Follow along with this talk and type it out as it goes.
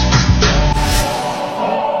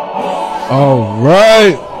All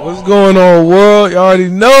right. What's going on, world? You already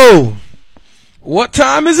know. What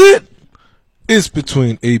time is it? It's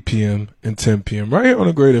between 8 p.m. and 10 p.m. right here on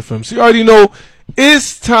the Great FM. So you already know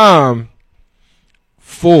it's time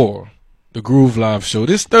for the Groove Live Show.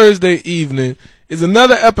 This Thursday evening is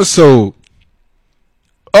another episode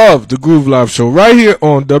of the Groove Live Show right here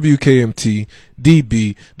on WKMT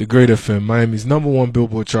DB, the Great FM, Miami's #1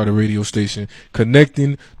 Billboard charter radio station,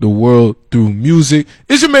 connecting the world through music.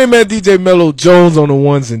 It's your main man DJ Mello Jones on the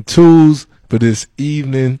ones and twos for this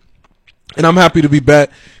evening, and I'm happy to be back.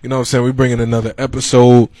 You know what I'm saying? We're bringing another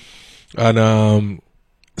episode, and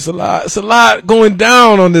it's a lot going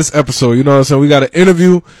down on this episode. You know what I'm saying? We got an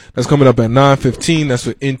interview that's coming up at 9:15. That's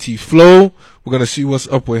with Inti Flow. We're going to see what's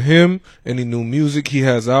up with him, any new music he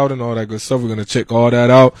has out and all that good stuff. We're going to check all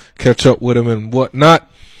that out, catch up with him and whatnot.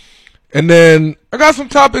 And then I got some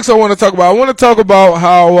topics I want to talk about. I want to talk about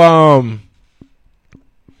how,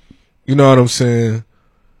 you know what I'm saying,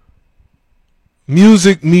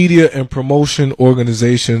 music, media, and promotion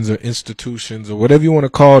organizations or institutions or whatever you want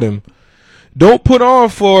to call them don't put on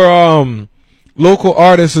for local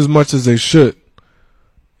artists as much as they should.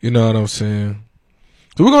 You know what I'm saying?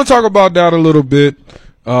 So we're going to talk about that a little bit.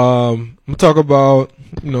 I'm going to talk about,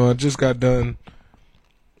 I just got done,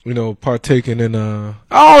 partaking in, I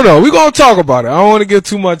don't know. We're going to talk about it. I don't want to get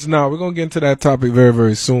too much now. We're going to get into that topic very,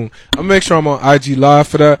 very soon. I'll make sure I'm on IG Live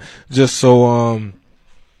for that, just so,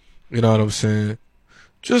 you know what I'm saying?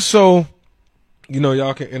 Just so,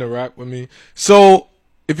 y'all can interact with me. So,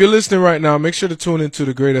 if you're listening right now, make sure to tune into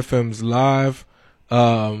the Great FM's live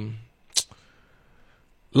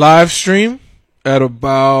stream at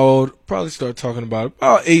probably start talking about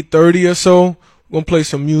 8:30 or so. We're going to play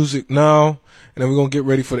some music now, and then we're going to get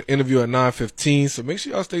ready for the interview at 9:15. So make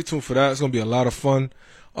sure y'all stay tuned for that. It's going to be a lot of fun.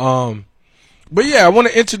 But yeah, I want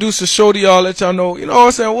to introduce the show to y'all, let y'all know,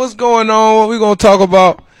 what's going on, what we're going to talk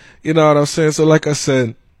about, you know what I'm saying? So like I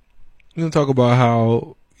said, we're going to talk about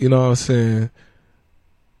how,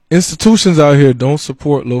 institutions out here don't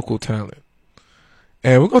support local talent.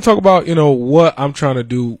 And we're going to talk about, what I'm trying to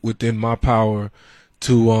do within my power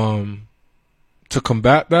to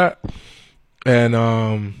combat that. And,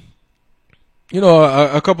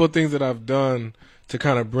 a couple of things that I've done to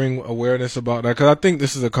kind of bring awareness about that. Cause I think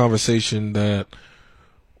this is a conversation that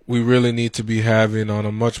we really need to be having on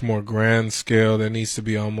a much more grand scale. There needs to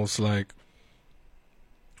be almost like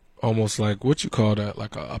what you call that?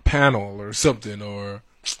 Like a panel or something, or,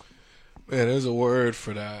 man, there's a word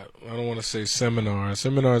for that. I don't want to say seminar.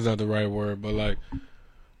 Seminar is not the right word, but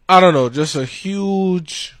I don't know, just a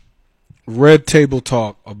huge red table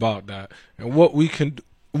talk about that and what we can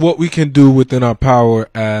do within our power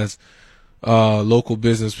as local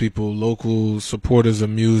business people, local supporters of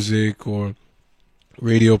music, or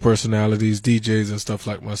radio personalities, DJs and stuff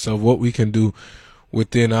like myself. What we can do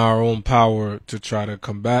within our own power to try to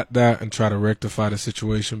combat that and try to rectify the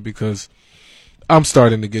situation, because I'm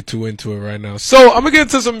starting to get too into it right now. So I'm going to get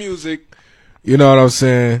into some music. You know what I'm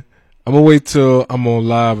saying? I'm going to wait till I'm on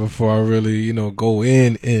live before I really, go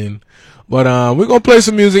in. But we're going to play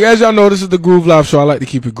some music. As y'all know, this is the Groove Live Show. I like to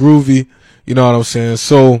keep it groovy. You know what I'm saying?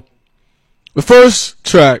 So the first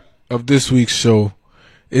track of this week's show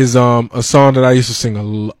is a song that I used to sing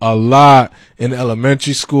a lot in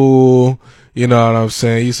elementary school. You know what I'm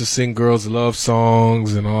saying? I used to sing girls' love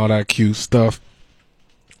songs and all that cute stuff.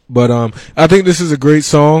 But I think this is a great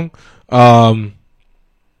song by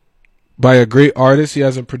a great artist. He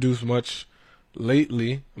hasn't produced much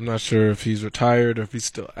lately. I'm not sure if he's retired or if he's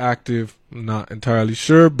still active. I'm not entirely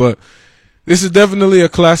sure, but this is definitely a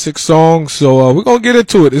classic song. So we're going to get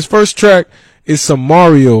into it. His first track is some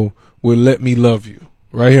Mario with Let Me Love You,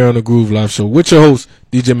 right here on the Groove Live Show with your host,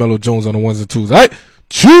 DJ Mello Jones on the ones and twos. All right,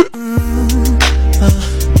 cheers.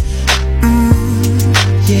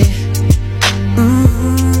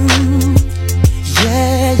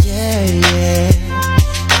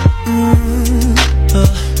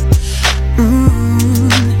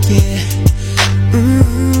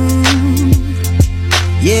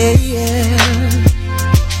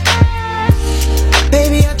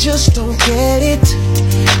 Just don't get it.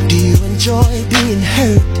 Do you enjoy being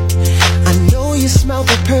hurt? I know you smell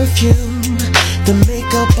the perfume, the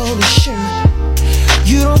makeup on his shirt.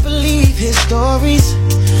 You don't believe his stories.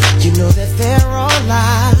 You know that they're all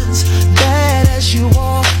lies. Bad as you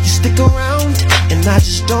are, you stick around, and I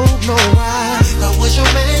just don't know why. If I was your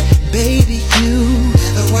man, baby, you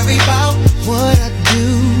never worry about what I do.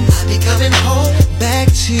 I'd be coming home back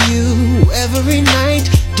to you every night,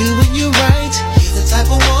 doing you right. The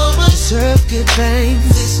type of woman deserve good fame.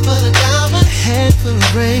 Fist full of diamonds, head full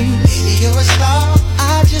of rain. Baby, you're a star.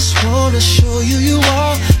 I just wanna show you you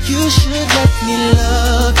are. You should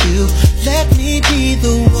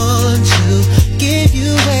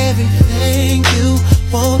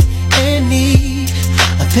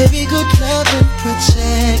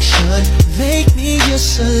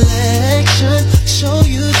selection, show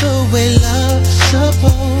you the way love's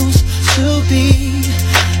supposed to be.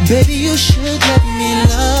 Baby, you should let me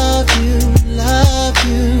love you, love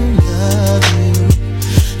you, love you,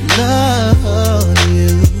 love you.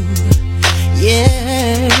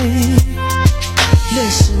 Yeah.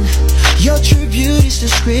 Listen, your true beauty's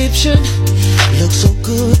description looks so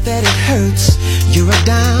good that it hurts. You're a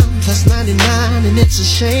dime plus 99 and it's a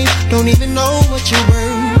shame, don't even know what you're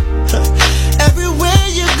worth. Everywhere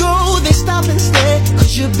you go they stop and stare,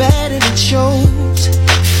 cause you're bad and it shows.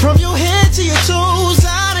 From your head to your toes,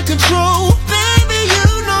 out of control. Baby, you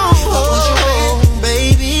know I want you home,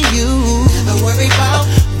 baby, you never worry about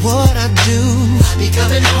what I do. I'll be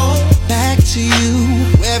coming home back to you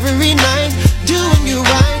every night, doing you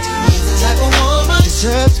right. You're the type of woman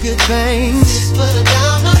deserves good things. Put her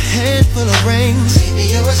down, a handful of rings.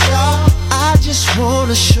 Baby, you're a star. I just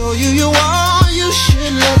wanna show you you are. You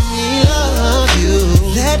should let me love you.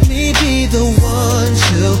 Let me be the one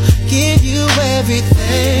to give you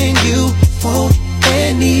everything you want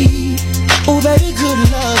and need. Oh baby, good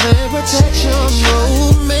love and protection.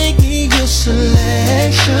 Oh, make me your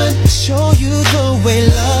selection. Show you the way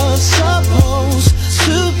love's supposed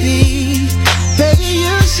to be. Baby,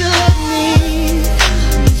 you should let me.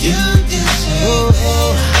 You deserve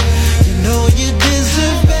better. You know you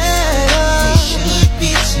deserve better. We should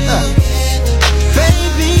be together,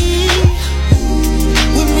 baby.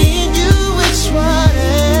 With me and you, it's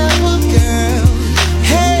whatever, girl.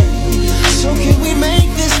 Hey, so can we make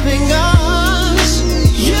this thing ours?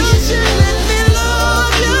 You should let me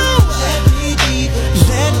love you.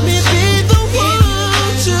 Let me be the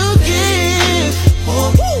one to give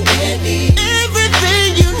everything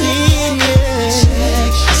you need. Yeah.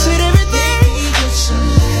 Said everything.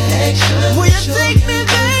 Will you take me,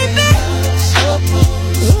 baby?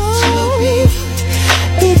 Oh,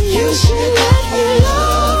 baby, you should let me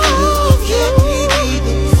love you. Let me be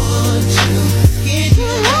the one to give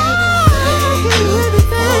you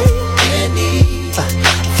everything you need.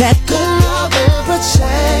 That good love and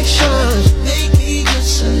protection. Make me your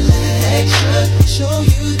selection. Show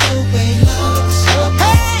you the way love's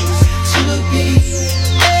supposed to be.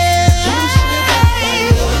 You should let me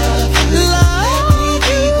love you. Let me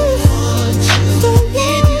be the one to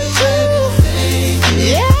give you everything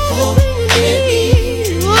you want and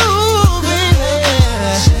need. Ooh, baby.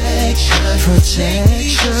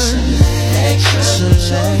 Protection,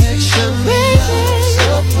 selection, baby.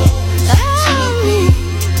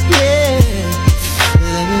 Yeah,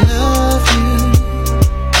 let me love you.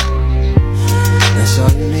 That's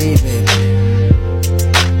all you need, baby.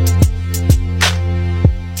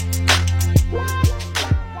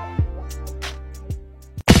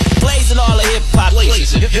 Blazing all the hip hop,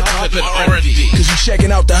 blazing hip hop and R&B. Cause you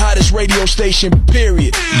checking out the hottest radio station,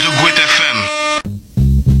 period. Liquid FM.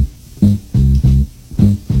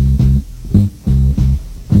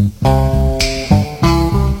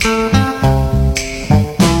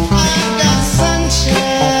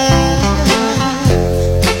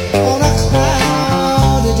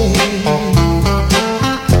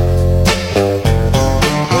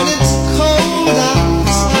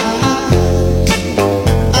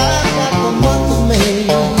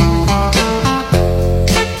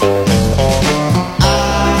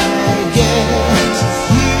 I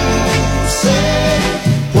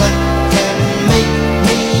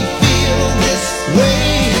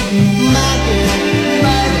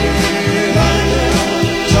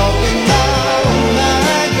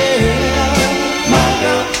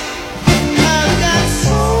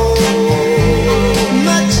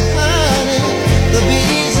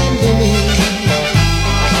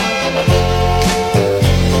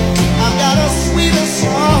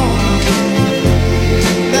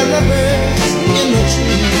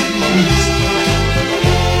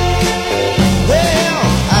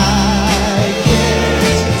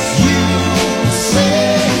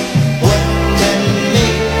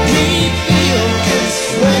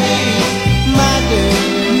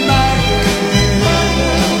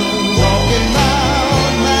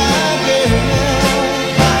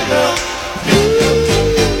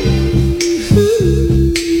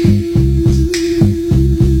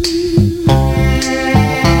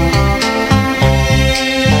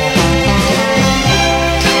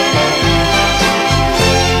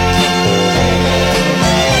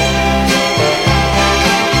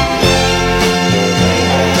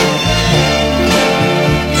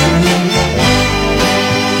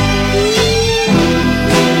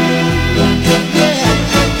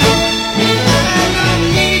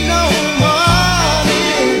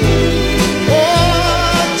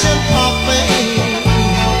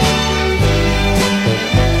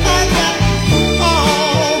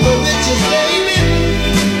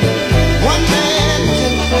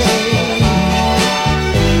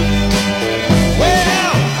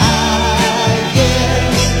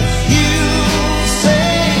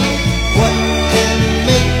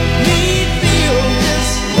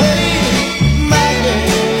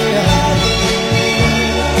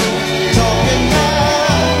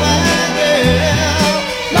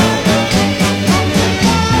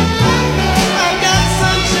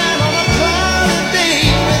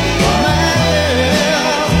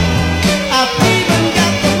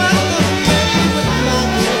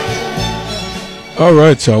All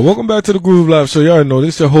right, y'all. Welcome back to the Groove Live Show. Y'all already know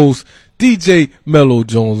this is your host, DJ Mellow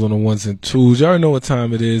Jones on the ones and twos. Y'all already know what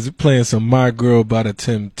time it is. We're playing some My Girl by the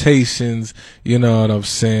Temptations. You know what I'm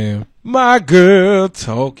saying? My girl,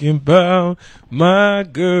 talking about my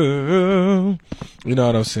girl. You know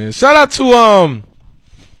what I'm saying? Shout out to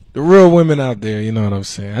the real women out there. You know what I'm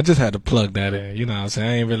saying? I just had to plug that in. You know what I'm saying?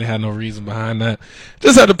 I ain't really had no reason behind that.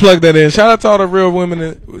 Just had to plug that in. Shout out to all the real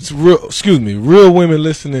women. Real women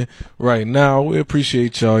listening right now. We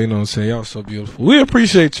appreciate y'all. You know what I'm saying? Y'all so beautiful. We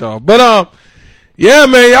appreciate y'all. But yeah,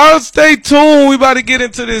 man, y'all stay tuned. We about to get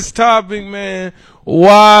into this topic, man.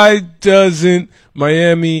 Why doesn't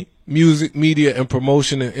Miami music, media, and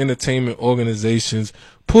promotion and entertainment organizations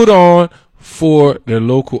put on for their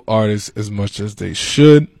local artists as much as they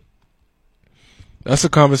should? That's a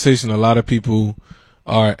conversation a lot of people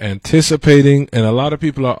are anticipating, and a lot of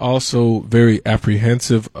people are also very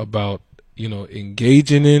apprehensive about, you know,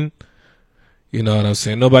 engaging in. You know what I'm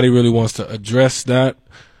saying? Nobody really wants to address that,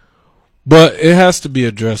 but it has to be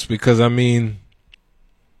addressed because, I mean,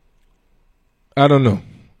 I don't know.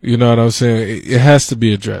 You know what I'm saying? It has to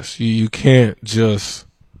be addressed. You can't just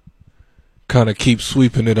kind of keep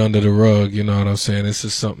sweeping it under the rug. You know what I'm saying? This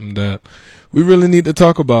is something that we really need to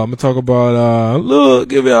talk about. I'm going to talk about,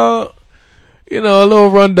 give y'all, you know, a little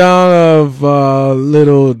rundown of a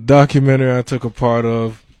little documentary I took a part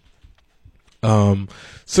of.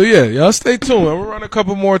 So yeah, y'all stay tuned. I'm going to run a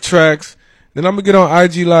couple more tracks. Then I'm going to get on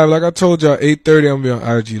IG Live. Like I told y'all, 8:30, I'm going to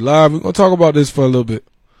be on IG Live. We're going to talk about this for a little bit.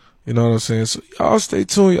 You know what I'm saying? So y'all stay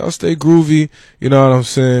tuned. Y'all stay groovy. You know what I'm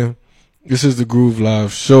saying? This is the Groove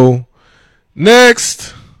Live Show.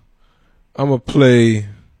 Next, I'm going to play,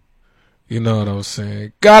 you know what I'm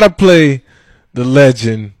saying? Gotta play the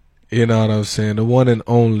legend, you know what I'm saying? The one and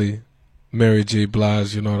only Mary J.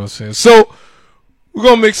 Blige, you know what I'm saying? So, we're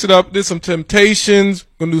going to mix it up. There's some Temptations.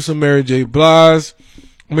 We're going to do some Mary J. Blige.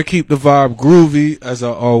 I'm going to keep the vibe groovy, as I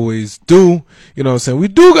always do. You know what I'm saying? We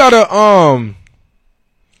do gotta,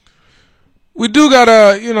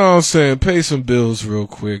 you know what I'm saying, pay some bills real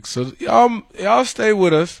quick. So, y'all stay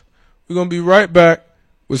with us. We're going to be right back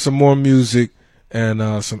with some more music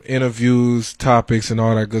and some interviews, topics, and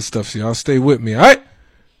all that good stuff. So y'all stay with me, all right?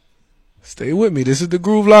 Stay with me. This is the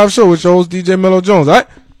Groove Live Show with your host, DJ Mellow Jones, all right?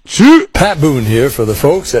 Shoot! Pat Boone here for the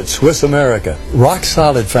folks at Swiss America.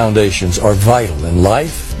 Rock-solid foundations are vital in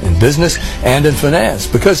life, in business, and in finance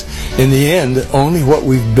because, in the end, only what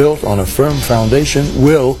we've built on a firm foundation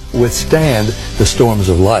will withstand the storms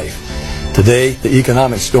of life. Today, the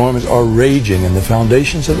economic storms are raging and the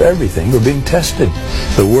foundations of everything are being tested.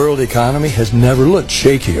 The world economy has never looked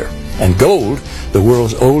shakier. And gold, the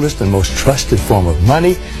world's oldest and most trusted form of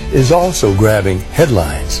money, is also grabbing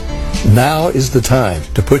headlines. Now is the time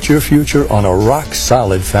to put your future on a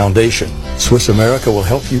rock-solid foundation. Swiss America will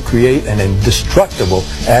help you create an indestructible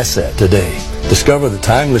asset today. Discover the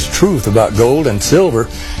timeless truth about gold and silver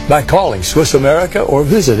by calling Swiss America or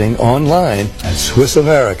visiting online at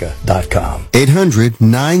SwissAmerica.com.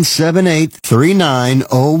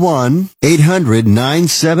 800-978-3901.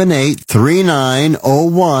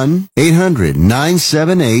 800-978-3901.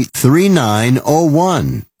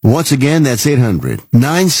 800-978-3901. Once again, that's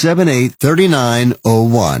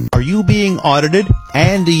 800-978-3901. Are you being audited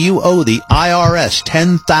and do you owe the IRS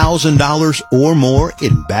 $10,000 or more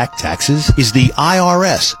in back taxes? Is the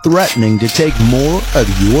IRS threatening to take more of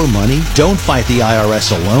your money? Don't fight the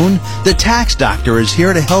IRS alone. The Tax Doctor is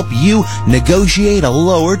here to help you negotiate a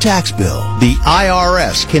lower tax bill. The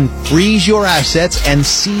IRS can freeze your assets and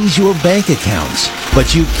seize your bank accounts,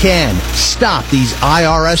 but you can stop these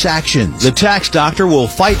IRS actions. The Tax Doctor will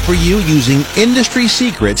fight for you using industry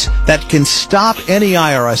secrets that can stop any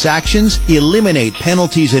IRS actions, eliminate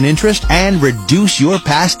penalties and interest, and reduce your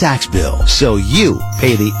past tax bill so you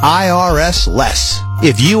pay the IRS less.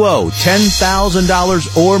 If you owe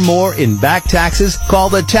 $10,000 or more in back taxes, call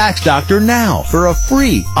the Tax Doctor now for a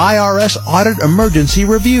free IRS audit emergency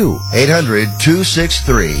review.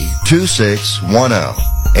 800-263-2610.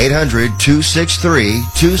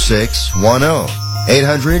 800-263-2610.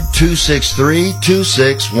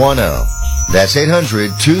 800-263-2610. That's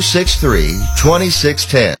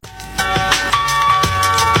 800-263-2610.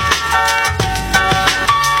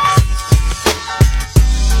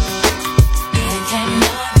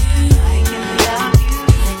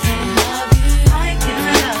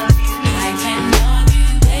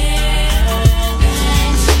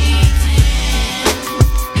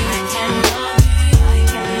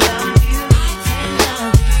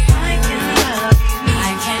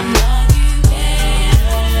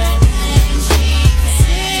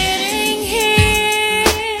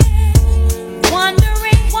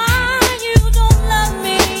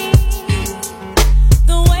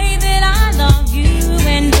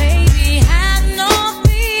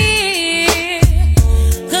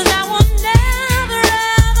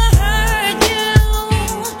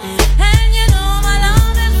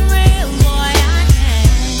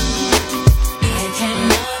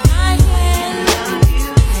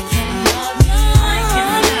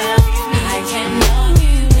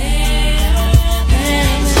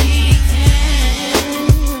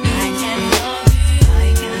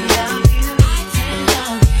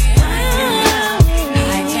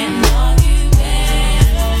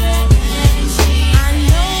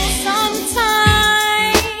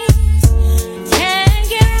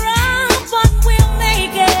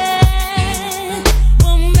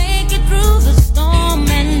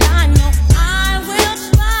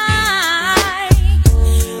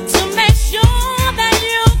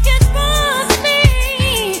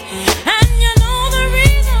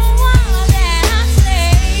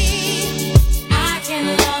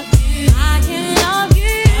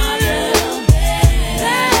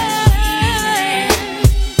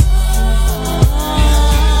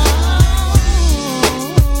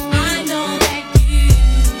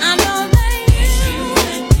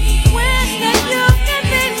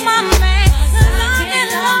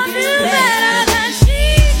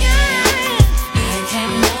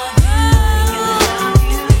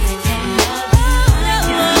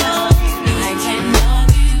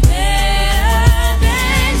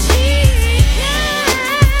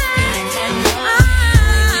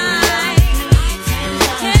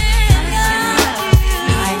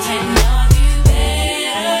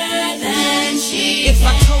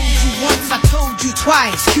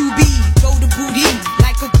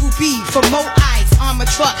 a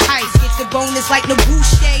truck heist. Get the bonus like no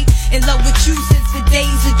Boucher. In love with you since the days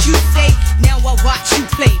that you say. Now I watch you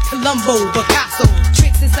play Columbo, Picasso.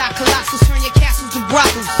 Tricks inside colossals, turn your castles to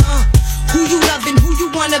brothels. Who you loving, who you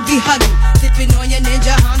wanna be hugging? Sipping on your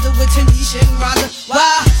Ninja Honda with Tanisha and Rhonda.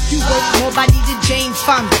 Why? You work more body than James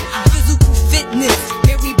Fonda. Physical fitness,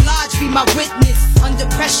 Mary Blige be my witness. Under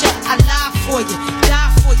pressure, I lie for you,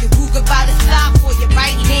 die for you. Ruger by the side for you,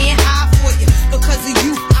 right hand high for you. Because of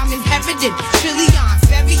you, I'm inheriting trillions,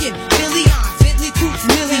 burying billions, Bentley Coops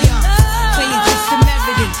millions. Playing just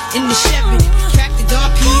Samaritan in the Sheridan. Track the Don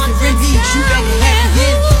P, the Rim Beach, you better have it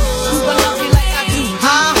in. Who gon' love me like I do,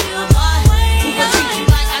 huh?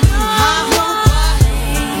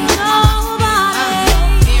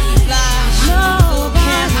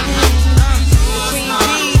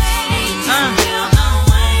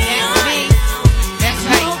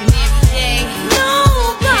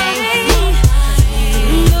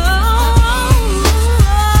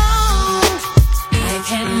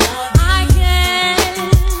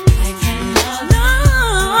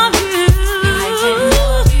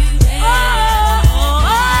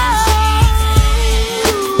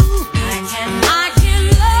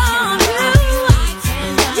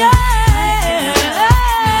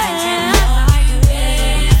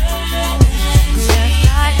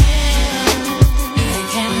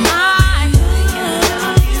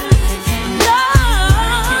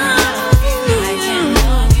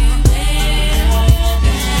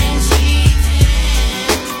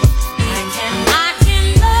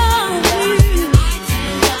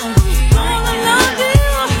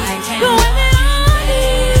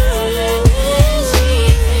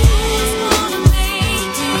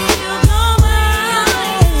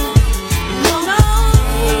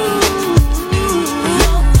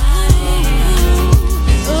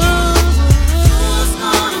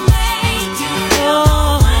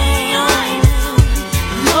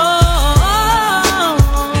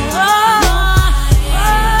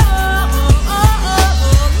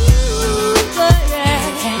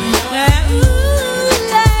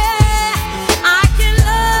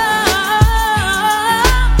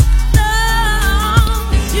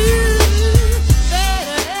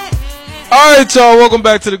 Alright, y'all, welcome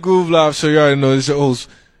back to the Groove Live Show. You already know this is your host,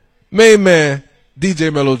 main man,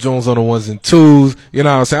 DJ Mellow Jones on the ones and twos. You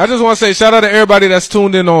know what I'm saying? I just want to say shout out to everybody that's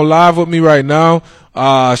tuned in on live with me right now.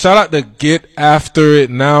 Shout out to Get After It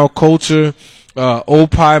Now Culture,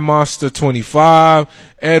 Old Pie Monster 25,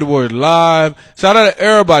 Edward Live. Shout out to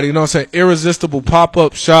everybody, you know what I'm saying? Irresistible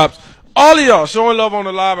Pop-Up Shops. All of y'all showing love on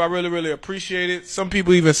the live. I really, really appreciate it. Some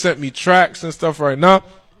people even sent me tracks and stuff right now.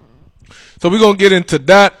 So we're going to get into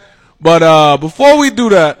that. But before we do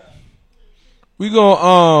that, we're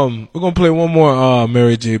gonna play one more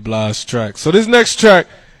Mary J. Blige track. So this next track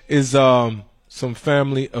is Some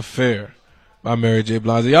Family Affair by Mary J.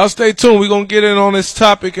 Blige. Y'all stay tuned. We're gonna get in on this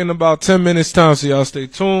topic in about 10 minutes time, so y'all stay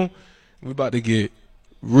tuned. We're about to get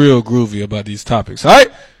real groovy about these topics.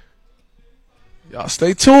 Alright? Y'all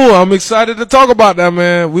stay tuned. I'm excited to talk about that,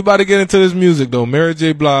 man. We about to get into this music though. Mary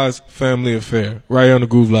J. Blige, Family Affair. Right here on the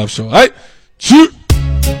Groove Live Show. Alright? Shoot!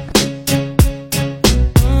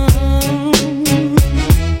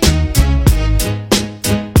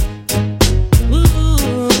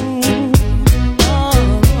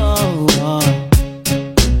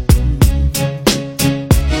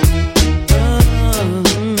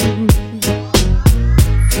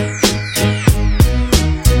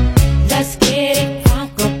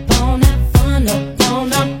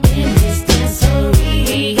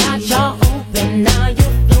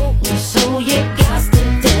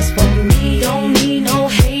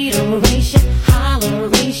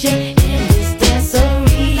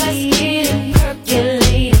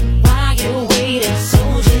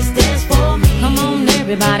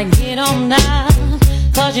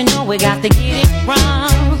 We got to get it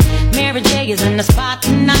wrong. Mary J is in the spot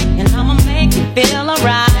tonight, and I'ma make you feel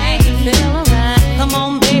alright. Come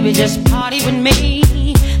on, baby, just party with me.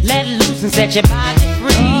 Let loose and set your body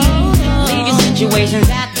free. Leave your situations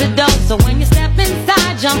at the door, so when you step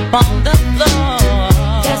inside, jump on the floor.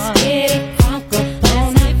 Let's get it crunk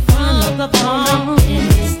up on in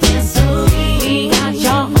this dancery. We got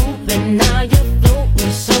y'all open, now you're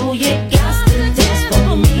floating, so you got to dance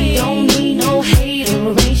for me. Don't need no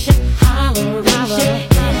hateration.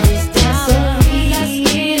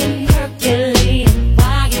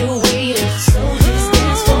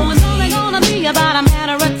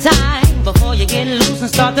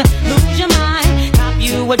 Start to lose your mind. Cop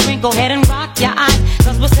you a drink, go ahead and rock your eyes,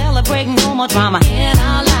 cause we're celebrating no more drama in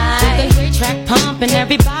our lives. With a great track pumping,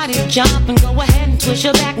 everybody's jumping. Go ahead and twist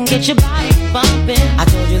your back and get your body bumping. I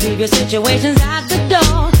told you leave your situations at the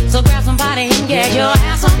door. So grab somebody and get your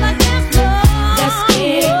ass on the dance floor. Let's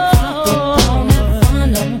get on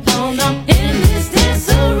up in this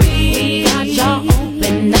dancery. Got y'all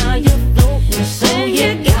open, now you're floating, so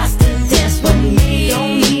you got to dance with me.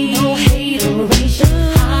 Don't need no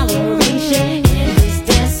hateration, holleration in this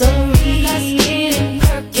dancery. Let's get it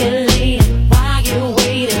percolating while you're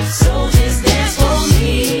waiting, so just dance for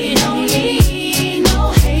me. Don't need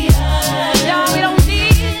no haters, y'all, we don't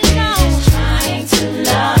need no. We're just trying to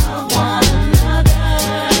love one another.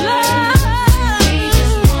 We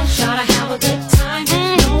just want y'all to have a good time.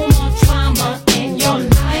 No more drama in your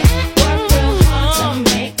life. Work real hard to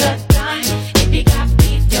make a dime. If you got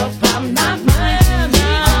beef, your problem, not mine. We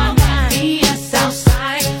on that BS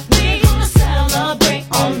outside. We gonna celebrate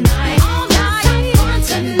all night. Let's have fun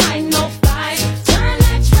tonight, no fight. Turn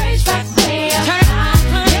that trash back way up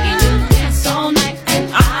high. Making you dance all night, and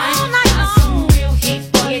I got some real heat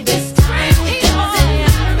for you this time. It doesn't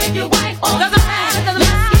matter if you're white or black. Let's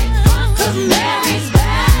get drunk 'cause Mary's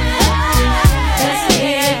back. Let's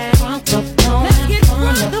get drunk up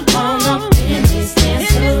in this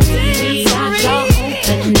dancery. Got y'all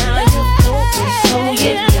open, now you're floating, so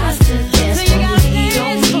you got to dance for me.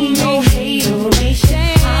 Don't need no hateration,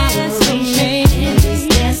 holleration in this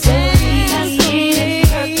dancery. Let's get it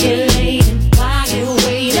percolating while you're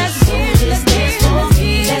waiting, so just dance for me.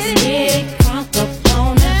 Let's get it drunk up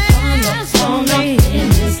on in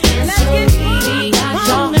this dancery. Got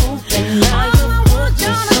y'all open, now you're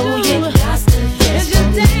floating, so you got to dance for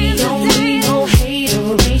me. Don't need no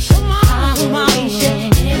hateration, holleration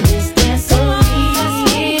in this dancery. Let's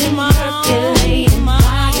get it percolating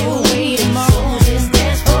while you're waiting, so just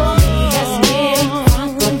dance for me. Let's get it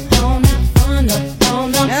drunk up on in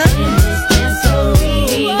this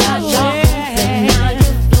dancery. Got y'all open, now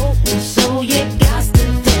you're floating, so you got to dance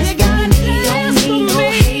for me. Don't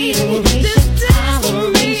need no hateration,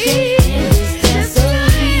 holleration in this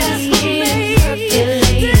dancery. Let's get it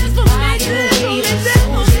percolating while you're waiting, so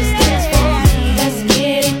just dance for me. Let's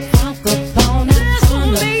get it drunk up on in this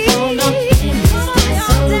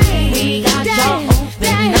dancery. Got y'all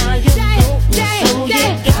open, now you're floating, so you got to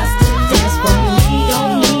dance for me.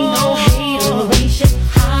 Don't need no hateration,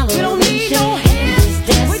 holleration in this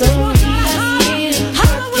dancery. Let's get it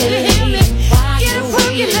percolating while you're waiting,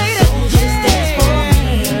 so just dance for me.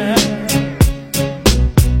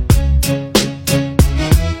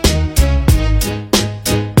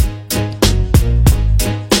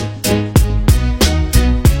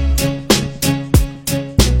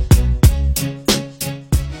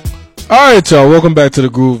 Alright, y'all, welcome back to the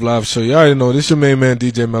Groove Live Show. You already know this your main man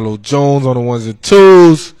DJ Mello Jones on the ones and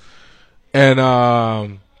twos. And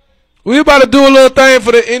we about to do a little thing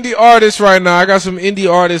for the indie artists right now. I got some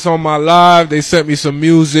indie artists on my live. They sent me some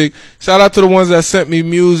music. Shout out to the ones that sent me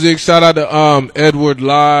music. Shout out to Edward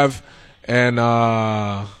Live and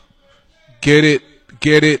Get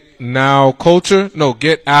It Now Culture. No,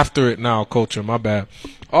 Get After It Now Culture, my bad.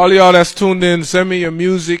 All of y'all that's tuned in, send me your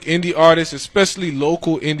music, indie artists, especially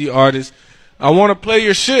local indie artists. I want to play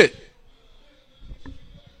your shit.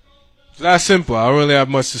 It's that simple. I don't really have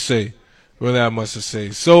much to say.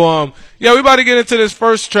 So, yeah, we about to get into this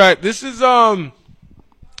first track. This is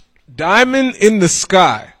Diamond in the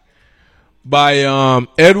Sky by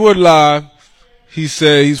Edward Live. He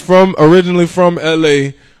said he's originally from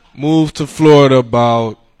LA, moved to Florida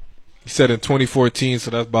about, he said in 2014,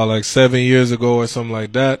 so that's about like 7 years ago or something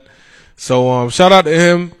like that. So shout out to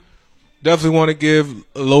him. Definitely want to give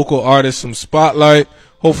local artists some spotlight.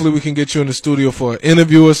 Hopefully we can get you in the studio for an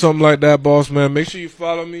interview or something like that, boss man. Make sure you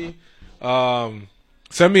follow me.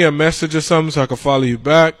 Send me a message or something so I can follow you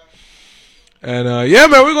back. And yeah,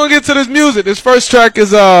 man, we're gonna get to this music. This first track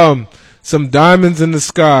is some Diamonds in the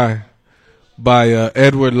Sky by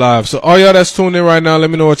Edward Live. So all y'all that's tuned in right now,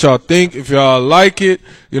 let me know what y'all think. If y'all like it,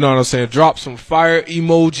 you know what I'm saying, drop some fire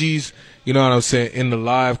emojis, you know what I'm saying, in the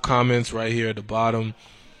live comments right here at the bottom.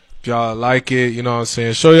 If y'all like it, you know what I'm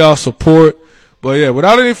saying, show y'all support. But yeah,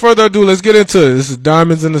 without any further ado, let's get into it. This is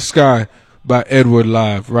Diamonds in the Sky by Edward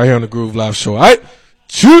Live right here on the Groove Live Show. All right,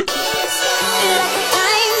 shoot.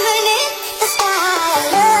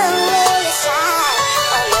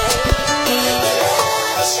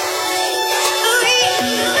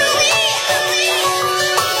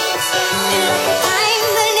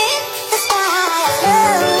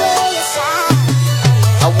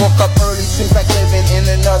 Woke up early, seems like living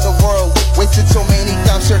in another world. Wasted so many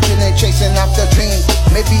times searching and chasing after dreams.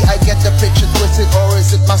 Maybe I get the picture twisted, or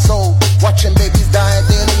is it my soul? Watching babies dying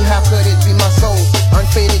daily, how could it be my soul?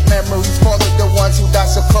 Unfaded memories follow the ones who die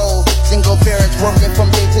so cold. Single parents working from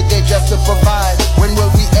day to day just to provide.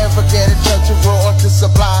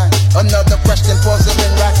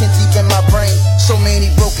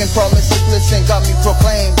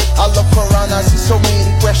 I see so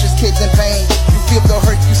many precious kids in pain. You feel the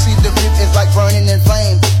hurt, you see the grip is like burning in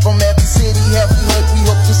flame. From every city, every hurt, we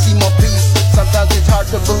hope to see more peace. Sometimes it's hard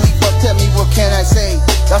to believe, but tell me what can I say?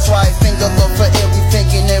 That's why I think of love for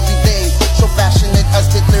everything and every day. So passionate, I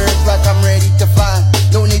spit lyrics like I'm ready to fly.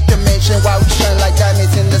 No need to mention why we shine like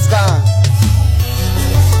diamonds in the sky.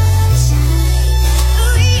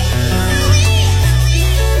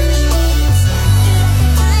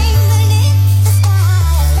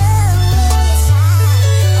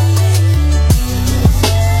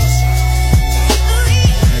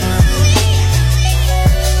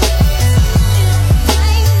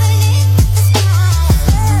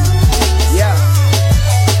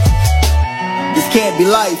 Can't be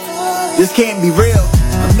life, this can't be real.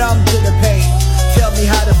 I'm numb to the pain, tell me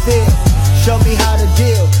how to feel, show me how to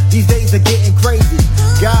deal. These days are getting crazy,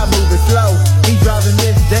 God moving slow, he driving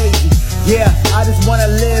Miss Daisy. Yeah, I just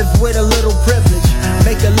wanna live with a little privilege,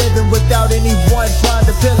 make a living without anyone trying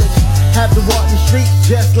to pillage. Have to walk the streets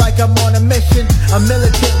just like I'm on a mission. I'm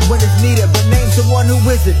militant when it's needed, but name someone who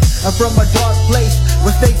isn't. I'm from a dark place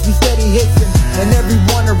where stakes be steady hitting, and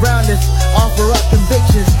everyone around us offer up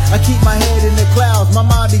convictions. I keep my head in the clouds, my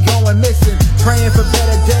mind be going missing. Praying for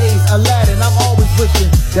better days, Aladdin, I'm always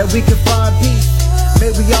wishing that we can find peace.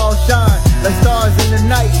 May we all shine like stars in the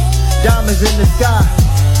night, diamonds in the sky.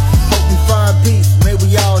 Hope we find peace, may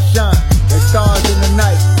we all shine like stars in the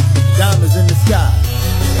night, diamonds in the sky.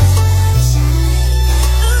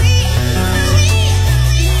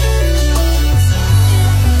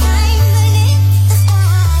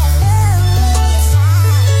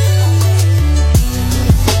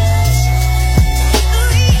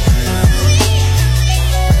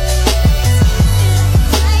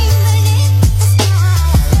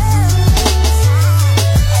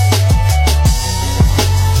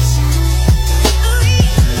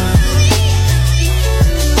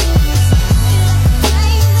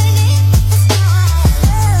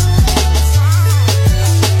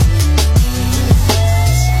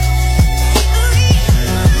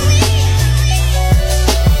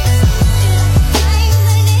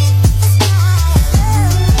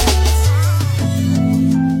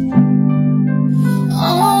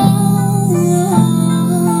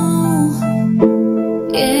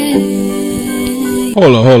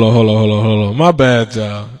 Hold on. My bad,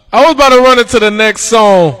 y'all. I was about to run into the next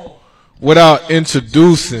song without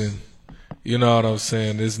introducing, you know what I'm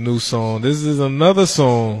saying, this new song. This is another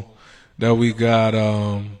song that we got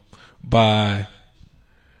by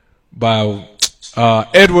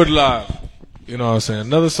Edward Live. You know what I'm saying?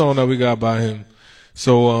 Another song that we got by him.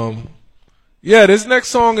 So, yeah, this next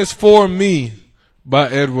song is For Me by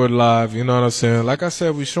Edward Live. You know what I'm saying? Like I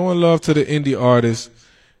said, we're showing love to the indie artists.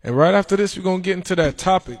 And right after this, we're going to get into that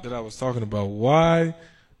topic that I was talking about. Why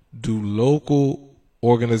do local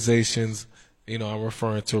organizations, you know, I'm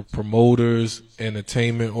referring to promoters,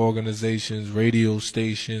 entertainment organizations, radio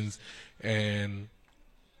stations, and,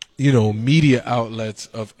 you know, media outlets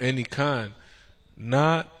of any kind,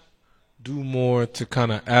 not do more to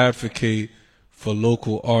kind of advocate for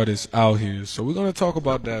local artists out here? So we're going to talk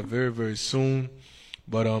about that very, very soon.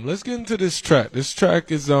 But let's get into this track. This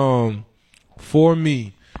track is For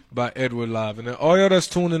Me by Edward Live. And then all y'all that's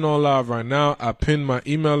tuning on live right now, I pinned my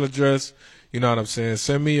email address. You know what I'm saying?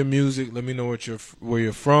 Send me your music. Let me know where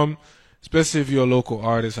you're from, especially if you're a local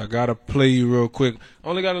artist. I got to play you real quick. I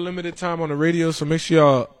only got a limited time on the radio, so make sure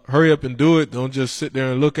y'all hurry up and do it. Don't just sit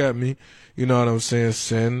there and look at me. You know what I'm saying?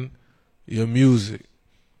 Send your music.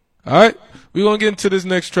 All right? We're going to get into this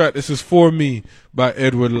next track. This is For Me by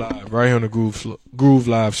Edward Live right here on the Groove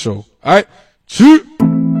Live show. All right? Shoot!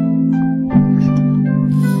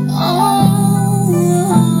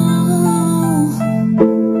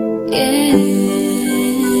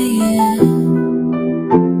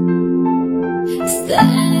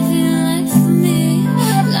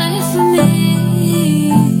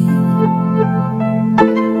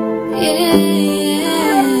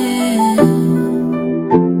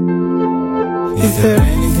 Is there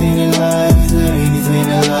anything in life? Is there anything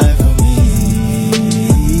in life for me?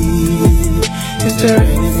 Is there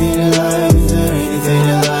anything in life? Is there anything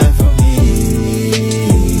in life for me?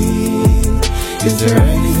 Is there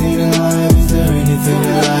anything in life? Is there anything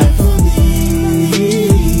in life for me?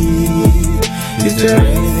 Is there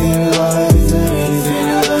anything in life? Is there anything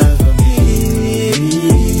in life for me?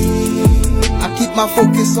 I keep my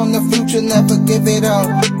focus on the future, never give it up.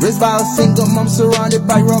 Raised by a single mom, surrounded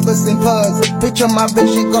by robbers and pugs. Picture my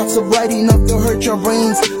vision, got so bright enough to hurt your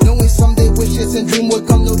brains. Knowing someday wishes and dream will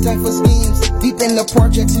come, no time for schemes. Deep in the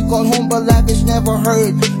projects you call home, but lavish never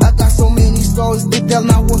heard. I got so many stories to tell,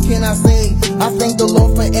 now what can I say? I thank the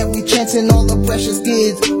Lord for every chance and all the precious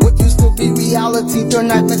kids. What used to be reality turned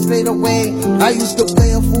nightmares fade away. I used to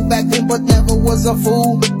play a fool back then, but never was a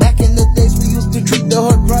fool. Back in the days we used to treat the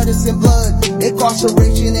hood brothers in blood.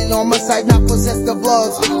 Incarceration and homicide not possess the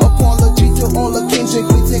bloods. Apology to all the kings we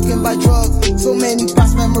taken by drugs. So many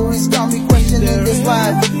past memories got me questioning this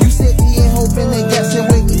life. You said we ain't hoping and guessing,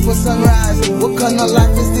 waiting for sunrise. What kind of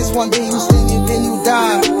life is this? One day you sing and then you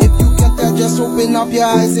die. If you can't tell, just open up your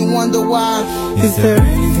eyes and wonder why. Is there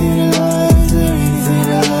anything in life? Is there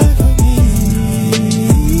anything in life for me?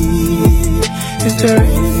 Is there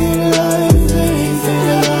anything in life?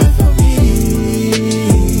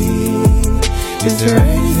 Is there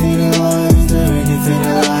anything in life for me? Is there anything in life? Is there anything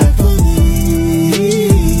in life for me?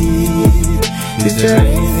 Is there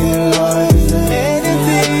anything in life? Is there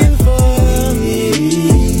anything for me?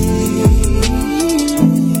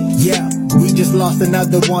 Yeah, we just lost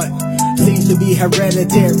another one. Seems to be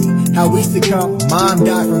hereditary. How we succumb. Mom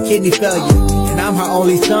died from kidney failure, and I'm her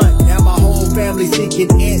only son. Now my whole family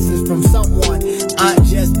seeking answers from someone. Aunt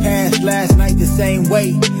just passed last night the same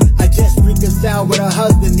way. I just reconciled with her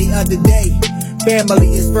husband the other day.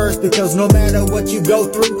 Family is first, because no matter what you go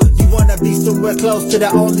through, you wanna be somewhere close to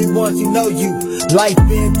the only ones who know you. Life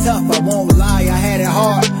been tough, I won't lie, I had it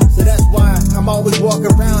hard. So that's why I'm always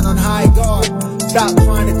walking around on high guard. Stop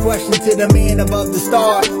trying to question to the man above the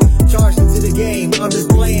stars. Charged into the game, I'm just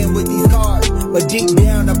playing with these cards. But deep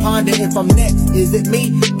down I ponder if I'm next. Is it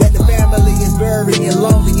me that the family is buried and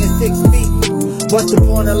lonely and 6 feet? What's the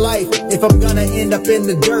point of life if I'm gonna end up in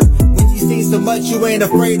the dirt? When you see so much you ain't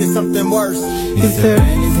afraid of something worse. Is there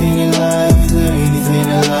anything in life? Is there anything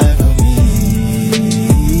in life for me?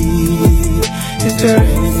 Is there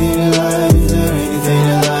anything in life?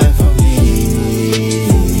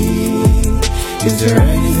 Is there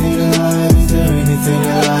anything in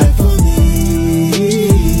life for me?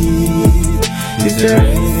 Is there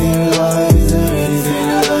anything in life? Is there anything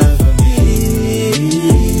in life for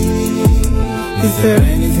me? Is there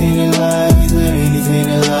anything in life? Is there anything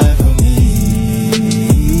in life for me?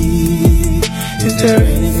 Is there anything in life? Is there anything in life for me? Is there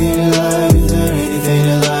anything in life? Is there anything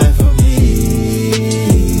in life for me?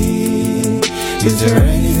 Is there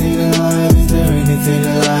anything in life? Is there anything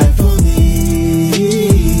in life for me?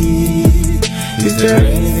 Is there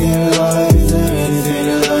anything in life? Is there anything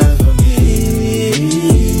in life for me?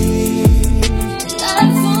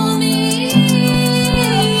 Life for me.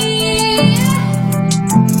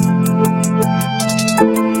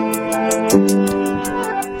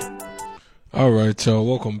 All right, y'all.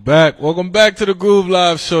 Welcome back. Welcome back to the Groove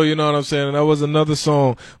Live show. You know what I'm saying? And that was another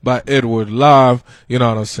song by Edward Live. You know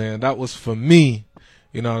what I'm saying? That was for me.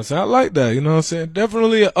 You know what I'm saying? I like that. You know what I'm saying?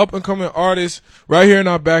 Definitely an up and coming artist right here in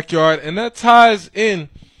our backyard. And that ties in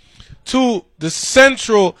to the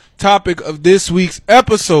central topic of this week's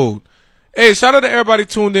episode. Hey, shout out to everybody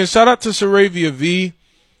tuned in. Shout out to Saravia V.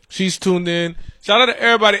 She's tuned in. Shout out to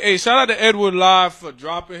everybody. Hey, shout out to Edward Live for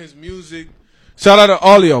dropping his music. Shout out to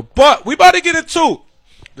all of y'all. But we about to get into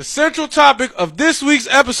the central topic of this week's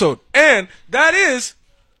episode. And that is,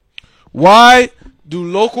 why do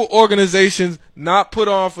local organizations not put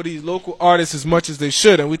on for these local artists as much as they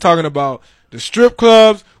should? And we're talking about the strip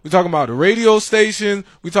clubs. We're talking about the radio stations.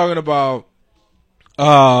 We're talking about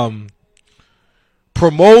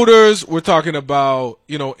promoters. We're talking about,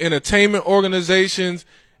 entertainment organizations,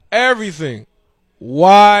 everything.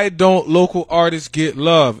 Why don't local artists get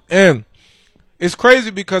love? And it's crazy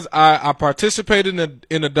because I participated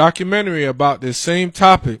in a documentary about this same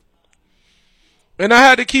topic, and I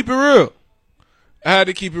had to keep it real.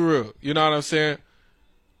 You know what I'm saying?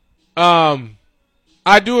 I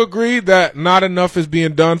do agree that not enough is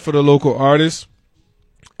being done for the local artists.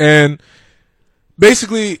 And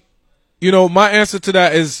basically, my answer to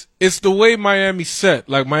that is it's the way Miami's set.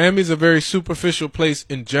 Like, Miami's a very superficial place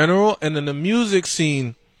in general, and in the music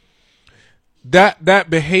scene, that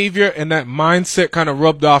behavior and that mindset kind of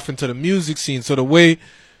rubbed off into the music scene. So the way,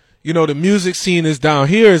 the music scene is down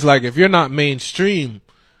here is like, if you're not mainstream,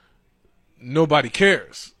 nobody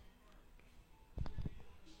cares.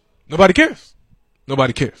 Nobody cares.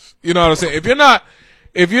 You know what I'm saying?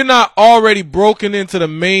 If you're not already broken into the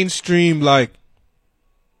mainstream, like,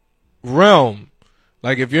 realm,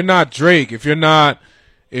 like, if you're not Drake, if you're not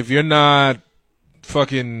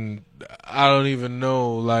fucking, I don't even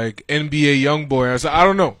know, like NBA Youngboy, I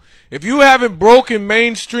don't know. If you haven't broken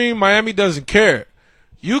mainstream, Miami doesn't care.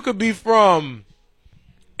 You could be from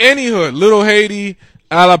any hood, Little Haiti,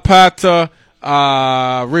 Alapata,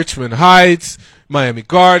 Richmond Heights, Miami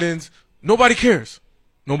Gardens. Nobody cares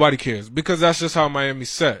because that's just how Miami's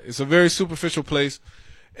set. It's a very superficial place,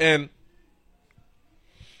 and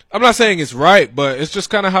I'm not saying it's right, but it's just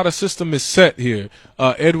kind of how the system is set here.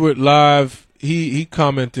 Edward Live, he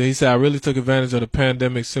commented. He said, "I really took advantage of the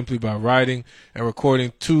pandemic simply by writing and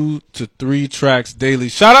recording 2 to 3 tracks daily."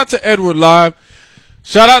 Shout out to Edward Live.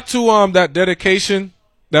 Shout out to that dedication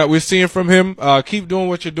that we're seeing from him. Keep doing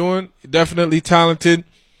what you're doing. You're definitely talented.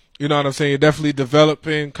 You know what I'm saying? You're definitely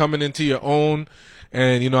developing, coming into your own.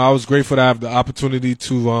 And, you know, I was grateful to have the opportunity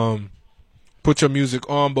to put your music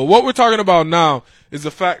on. But what we're talking about now is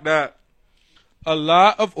the fact that a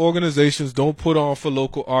lot of organizations don't put on for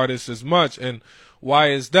local artists as much. And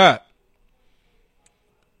why is that?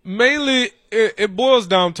 Mainly, it boils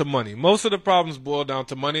down to money. Most of the problems boil down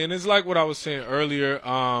to money. And it's like what I was saying earlier.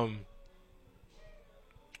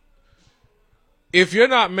 If you're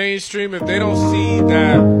not mainstream, if they don't see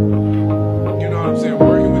that, you know what I'm saying,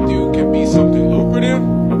 working with you can be something lucrative.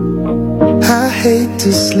 I hate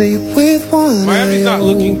to sleep with one Miami's not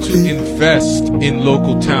looking to invest in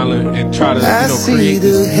local talent and try to, create this new wave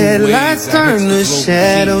that hits the global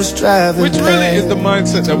scene, which really is the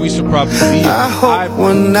mindset that we should probably be in. I hope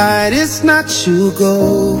one night it's not you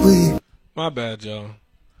going. My bad, y'all.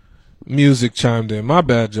 Music chimed in. My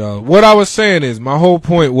bad, y'all. What I was saying is, my whole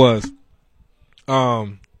point was,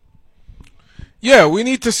 yeah, we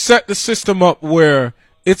need to set the system up where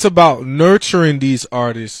it's about nurturing these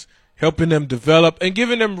artists, helping them develop, and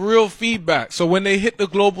giving them real feedback. So when they hit the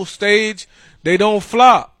global stage, they don't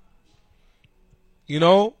flop. You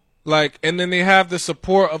know? Like, and then they have the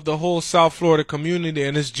support of the whole South Florida community,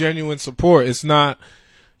 and it's genuine support. It's not,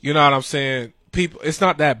 you know what I'm saying? It's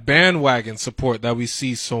not that bandwagon support that we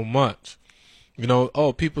see so much. You know,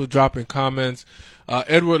 people dropping comments.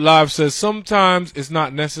 Edward Live says, sometimes it's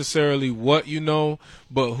not necessarily what you know,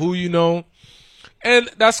 but who you know. And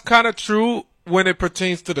that's kind of true when it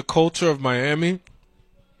pertains to the culture of Miami.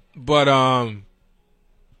 But, I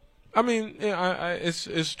mean, yeah,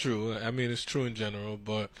 it's true. I mean, it's true in general.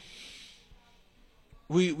 But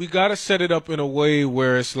we got to set it up in a way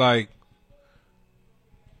where it's like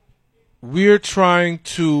we're trying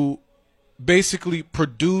to basically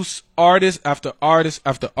produce artist after artist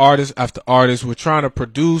after artist after artist. We're trying to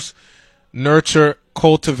produce, nurture,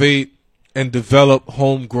 cultivate, and develop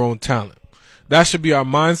homegrown talent. That should be our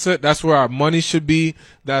mindset. That's where our money should be.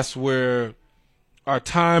 That's where our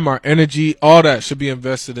time, our energy, all that should be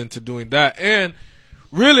invested into doing that. And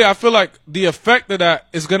really, I feel like the effect of that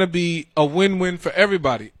is going to be a win-win for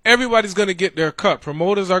everybody. Everybody's going to get their cut.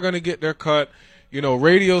 Promoters are going to get their cut. You know,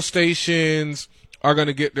 radio stations are going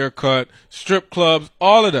to get their cut, strip clubs,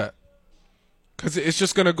 all of that. Because it's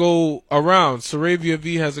just going to go around. Saravia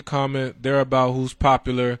V has a comment there about who's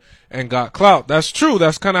popular and got clout. That's true.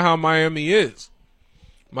 That's kind of how Miami is.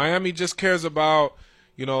 Miami just cares about,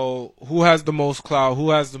 you know, who has the most clout,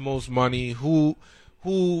 who has the most money, who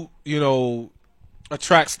you know,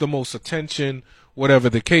 attracts the most attention, whatever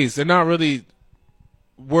the case. They're not really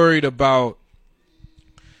worried about,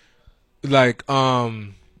 like,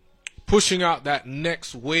 pushing out that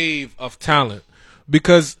next wave of talent,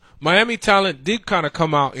 because Miami talent did kind of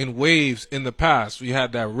come out in waves in the past. We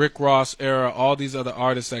had that Rick Ross era, all these other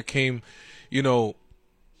artists that came, you know,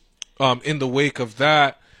 in the wake of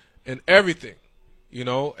that and everything, you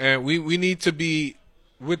know, and we need to be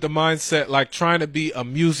with the mindset, like trying to be a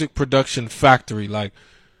music production factory, like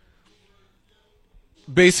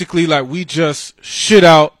basically like we just shit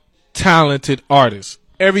out talented artists.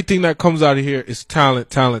 Everything that comes out of here is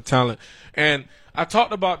talent, talent, talent. And I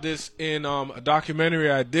talked about this in a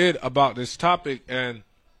documentary I did about this topic. And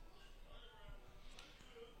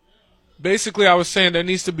basically I was saying there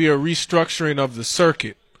needs to be a restructuring of the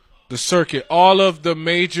circuit. The circuit. All of the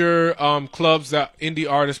major clubs that indie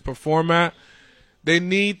artists perform at, they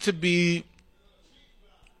need to be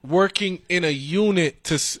working in a unit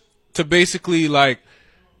to basically like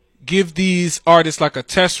give these artists like a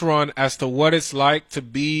test run as to what it's like to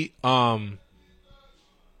be a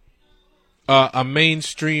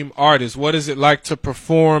mainstream artist. What is it like to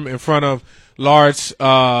perform in front of large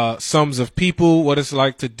sums of people? What it's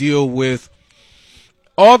like to deal with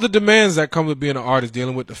all the demands that come with being an artist,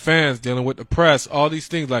 dealing with the fans, dealing with the press, all these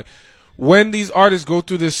things. Like when these artists go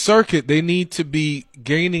through this circuit, they need to be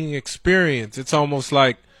gaining experience. It's almost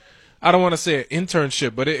like, I don't want to say an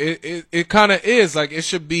internship, but it kind of is. Like it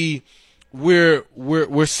should be,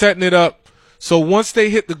 we're setting it up so once they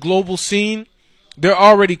hit the global scene, they're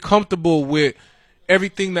already comfortable with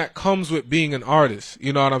everything that comes with being an artist.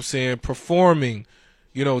 You know what I'm saying? Performing,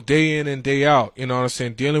 you know, day in and day out. You know what I'm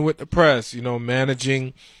saying? Dealing with the press, you know,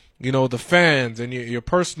 managing, you know, the fans and your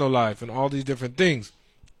personal life and all these different things.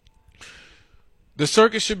 The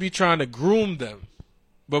circuit should be trying to groom them.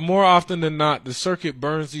 But more often than not, the circuit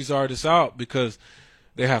burns these artists out because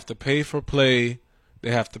they have to pay for play.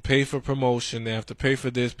 They have to pay for promotion. They have to pay for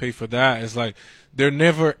this, pay for that. It's like they're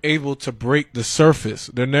never able to break the surface.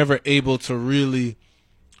 They're never able to really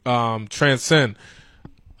transcend.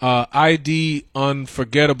 ID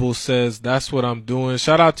Unforgettable says, that's what I'm doing.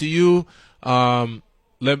 Shout out to you.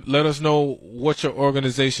 Let us know what your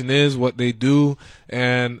organization is, what they do,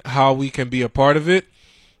 and how we can be a part of it.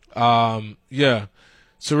 Yeah.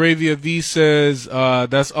 Saravia V says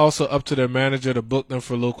that's also up to their manager to book them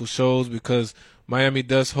for local shows because Miami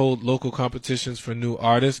does hold local competitions for new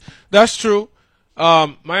artists. That's true.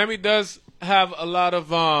 Miami does have a lot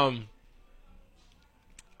of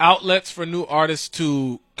outlets for new artists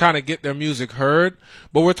to kind of get their music heard,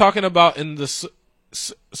 but we're talking about in the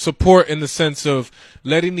support in the sense of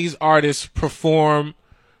letting these artists perform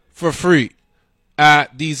for free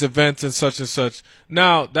at these events and such.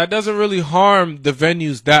 Now, that doesn't really harm the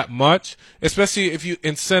venues that much, especially if you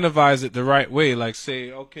incentivize it the right way. Like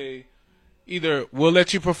say, okay, either we'll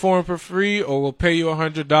let you perform for free or we'll pay you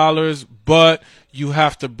 $100, but you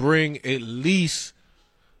have to bring at least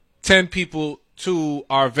 10 people to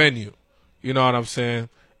our venue. You know what I'm saying?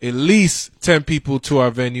 At least 10 people to our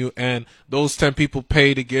venue, and those 10 people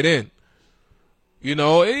pay to get in. You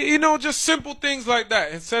know, just simple things like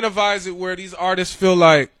that. Incentivize it where these artists feel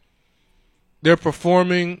like they're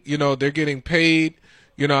performing, they're getting paid.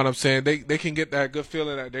 You know what I'm saying? They can get that good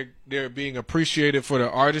feeling that they're being appreciated for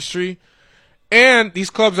their artistry. And these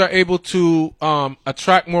clubs are able to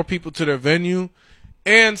attract more people to their venue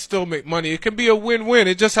and still make money. It can be a win-win.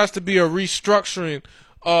 It just has to be a restructuring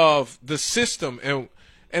of the system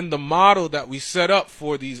and the model that we set up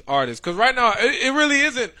for these artists. Because right now, it really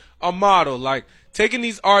isn't a model. Like, taking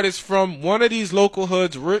these artists from one of these local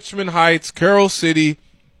hoods, Richmond Heights, Carroll City,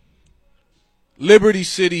 Liberty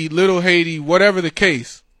City, Little Haiti, whatever the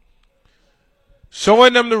case,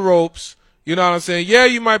 showing them the ropes, you know what I'm saying? Yeah,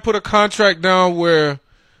 you might put a contract down where,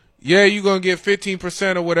 yeah, you're going to get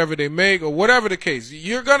 15% or whatever they make or whatever the case.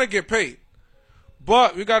 You're going to get paid.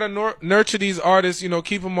 But we got to nurture these artists,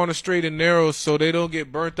 keep them on the straight and narrow so they don't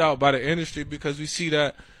get burnt out by the industry, because we see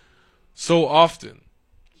that so often.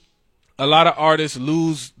 A lot of artists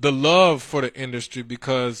lose the love for the industry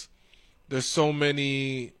because there's so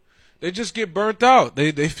many, they just get burnt out.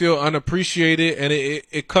 They feel unappreciated, and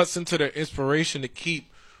it cuts into their inspiration to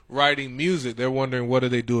keep writing music. They're wondering, what do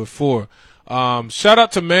they do it for? Shout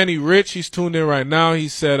out to Manny Rich. He's tuned in right now. He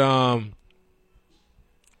said,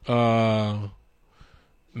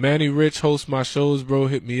 Manny Rich hosts my shows, bro.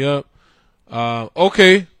 Hit me up.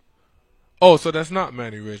 Okay. Oh, so that's not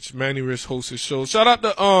Manny Rich. Manny Rich hosts his shows. Shout out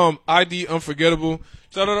to ID Unforgettable.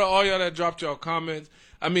 Shout out to all y'all that dropped y'all comments.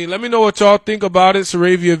 I mean, let me know what y'all think about it.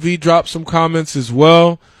 Saravia V dropped some comments as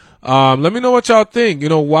well. Let me know what y'all think.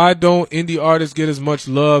 Why don't indie artists get as much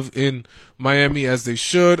love in Miami as they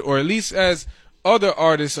should, or at least as other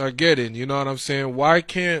artists are getting? You know what I'm saying? Why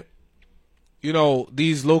can't,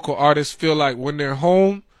 these local artists feel like when they're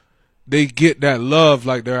home, they get that love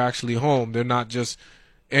like they're actually home? They're not just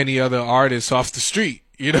any other artist off the street,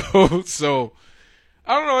 So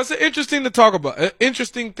I don't know. It's an interesting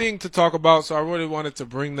thing to talk about. So I really wanted to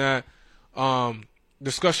bring that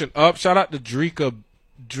discussion up. Shout out to Drika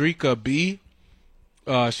B.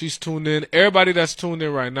 She's tuned in. Everybody that's tuned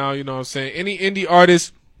in right now, you know what I'm saying? Any indie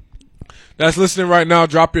artist that's listening right now,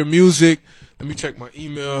 drop your music. Let me check my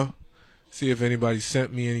email, see if anybody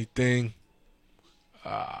sent me anything.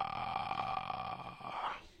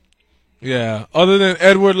 Yeah, other than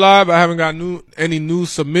Edward Live, I haven't got any new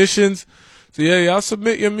submissions. So yeah, y'all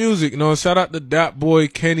submit your music. Shout out to Dat Boy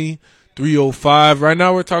Kenny 305. Right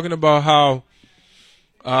now we're talking about how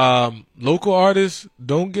local artists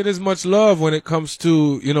don't get as much love when it comes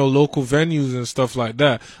to, local venues and stuff like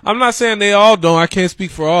that. I'm not saying they all don't. I can't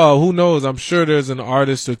speak for all. Who knows? I'm sure there's an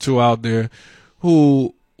artist or two out there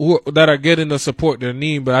who that are getting the support they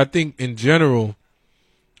need. But I think in general,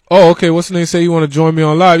 okay, what's the name? Say you want to join me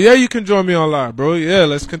on live? Yeah, you can join me on live, bro. Yeah,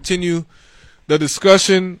 let's continue the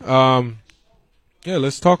discussion. Yeah,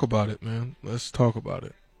 let's talk about it, man. Let's talk about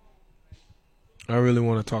it. I really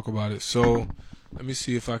want to talk about it. So let me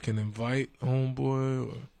see if I can invite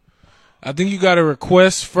homeboy. I think you got to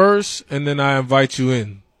request first, and then I invite you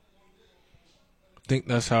in. I think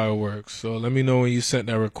that's how it works. So let me know when you sent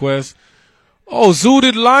that request. Oh,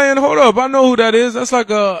 Zooted Lion, hold up. I know who that is. That's a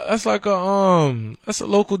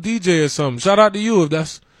local DJ or something. Shout out to you if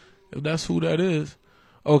that's who that is.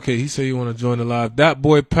 Okay, he said you want to join the live. That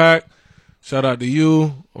Boy Pack, shout out to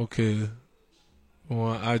you. Okay.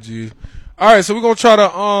 On IG. All right, so we're going to try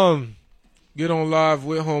to get on live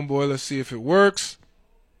with homeboy. Let's see if it works.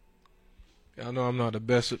 I know I'm not the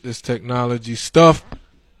best at this technology stuff.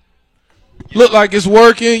 Look like it's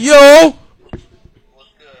working. Yo!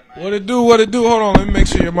 man? What it do? What it do? Hold on, let me make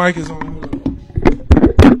sure your mic is on. Hold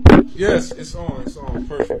on. Yes, it's on. It's on.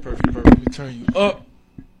 Perfect. Let me turn you up.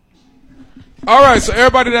 All right, so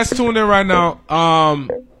everybody that's tuned in right now,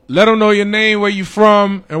 let them know your name, where you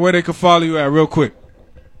from, and where they can follow you at real quick.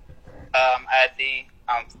 ID.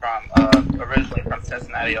 I'm from originally from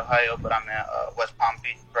Cincinnati, Ohio, but I'm in West Palm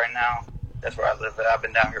Beach right now. That's where I live at. I've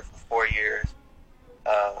been down here for 4 years,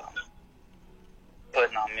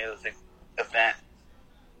 putting on music events.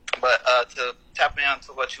 But to tap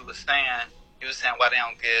into what you were saying why they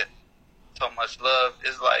don't get so much love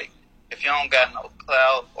is like, if you don't got no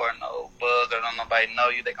clout or no buzz or don't nobody know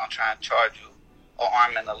you, they gonna try and charge you an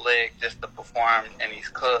arm and a leg just to perform in these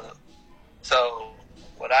clubs. So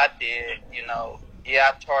what I did,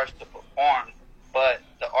 I charged to perform, but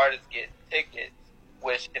the artists get tickets,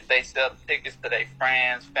 which if they sell the tickets to their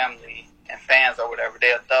friends, family, and fans or whatever,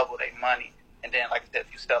 they'll double their money. And then, like I said,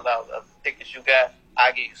 if you sell out of the tickets you got,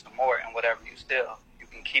 I give you some more, and whatever you sell, you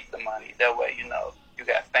can keep the money. That way, you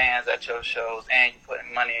got fans at your shows, and you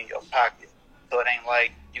putting money in your pocket. So it ain't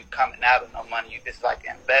like you coming out of no money. It's like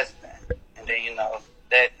investing. And then,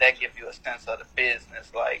 that gives you a sense of the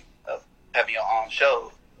business, like of having your own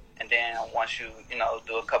shows. And then once you,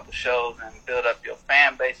 do a couple shows and build up your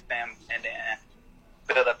fan base,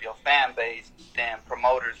 then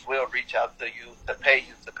promoters will reach out to you to pay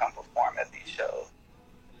you to come perform at these shows.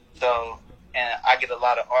 So, and I get a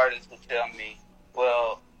lot of artists who tell me,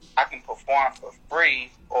 well, I can perform for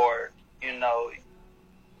free, or,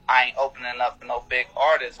 I ain't opening up for no big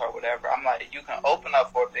artists or whatever. I'm like, you can open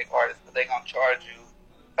up for a big artist, but they're going to charge you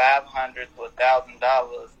 $500 to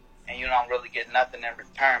 $1,000, and you don't really get nothing in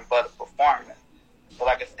return but a performance. So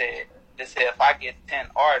like I said, they said if I get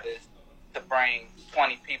 10 artists to bring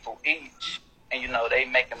 20 people each, and they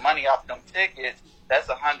making money off them tickets, that's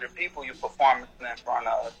 100 people you performing in front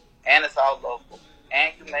of, and it's all local,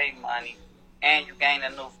 and you made money, and you gain a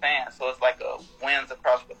new fan. So it's like a wins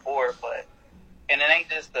across the board. And it ain't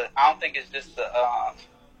just I don't think it's just the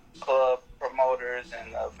club promoters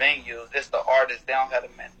and the venues. It's the artists. They don't have the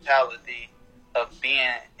mentality of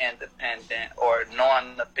being independent or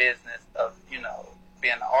knowing the business of, being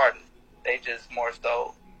an artist. They just more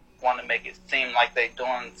so want to make it seem like they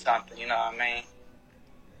doing something, you know what I mean?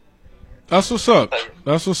 That's what's up.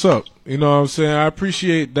 That's what's up. You know what I'm saying? I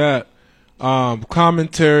appreciate that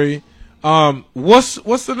commentary.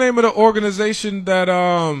 What's the name of the organization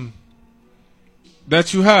that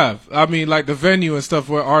you have? I mean, like the venue and stuff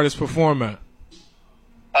where artists perform at.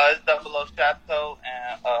 It's Double O Chateau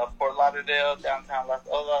in Fort Lauderdale, downtown Las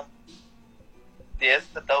Olas. Yeah, it's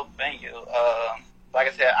a dope venue. Like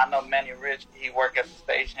I said, I know Manny Rich. He work at the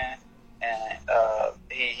station, and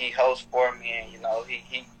he hosts for me. And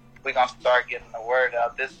we gonna start getting the word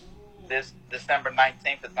out. This December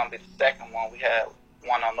 19th is gonna be the second one. We had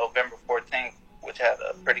one on November 14th, which had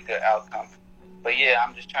a pretty good outcome. But yeah,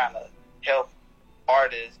 I'm just trying to help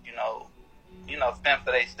artists, fend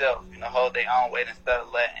for themselves, hold their own weight instead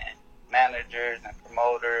of letting managers and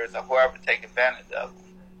promoters or whoever take advantage of them.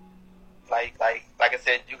 Like I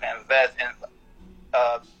said, you can invest in.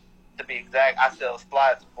 To be exact, I sell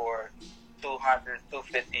slots for $200,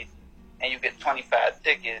 $250, and you get 25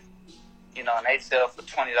 tickets. And they sell for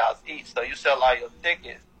 $20 each. So you sell all your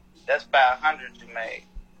tickets. That's $500 you made.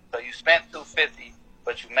 So you spent $250,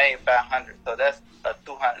 but you made $500. So that's a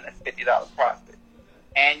 $250 profit.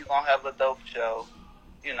 And you're gonna have a dope show,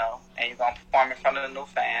 and you're gonna perform in front of the new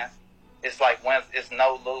fans. It's like it's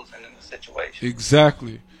no losing in the situation.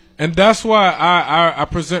 Exactly, and that's why I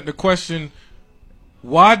present the question: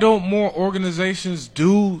 why don't more organizations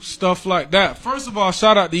do stuff like that? First of all,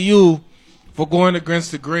 shout out to you for going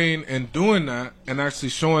against the grain and doing that, and actually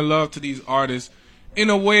showing love to these artists in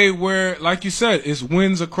a way where, like you said, it's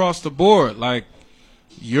wins across the board. Like,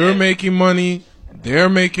 you're making money, they're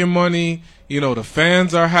making money, the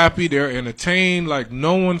fans are happy, they're entertained, like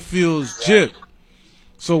no one feels gypped.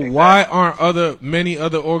 So why aren't many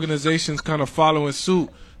other organizations kind of following suit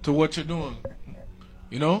to what you're doing?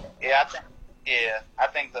 Yeah, I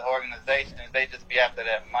think the organizations, they just be after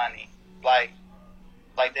that money. Like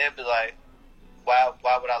they'd be like, why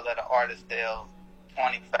would I let an artist sell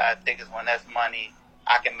 25 tickets when that's money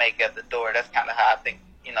I can make at the door? That's kind of how I think,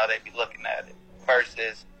 they be looking at it.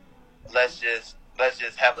 Versus, let's just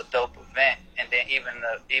have a dope event, and then even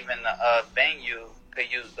the venue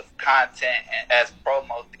could use the content as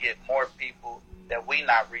promos to get more people that we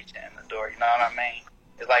not reaching in the door. You know what I mean?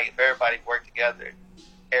 It's like if everybody work together,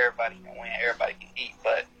 everybody can win, everybody can eat.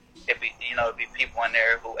 But it'd be people in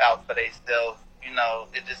there who out for themselves.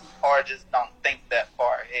 It just artists don't think that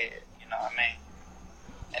far ahead. You know what I mean?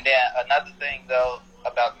 And then another thing though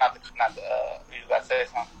about not to you gotta say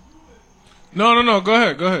something. No. Go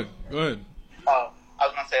ahead. I was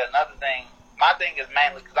gonna say another thing. My thing is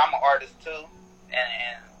mainly because I'm an artist too,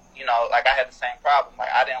 and you know, like I had the same problem.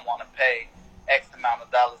 Like I didn't want to pay X amount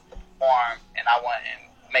of dollars to perform, and I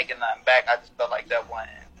wasn't making nothing back. I just felt like that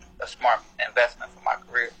wasn't a smart investment for my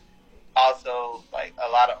career. Also, like a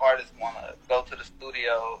lot of artists want to go to the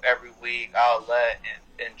studio every week, all that,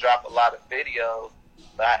 and drop a lot of videos.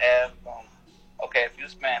 But I asked them, okay, if you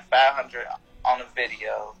spend $500 on a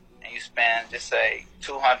video and you spend, just say,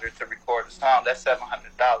 $200 to record a song, that's $700,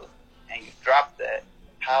 and you drop that,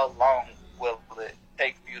 how long will it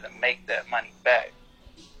take for you to make that money back?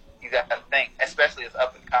 You got to think, especially as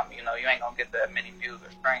up and coming, you know, you ain't going to get that many views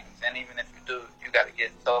or streams, and even if you do, you got to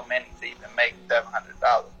get so many to even make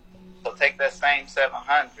 $700. So take that same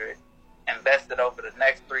 $700, invest it over the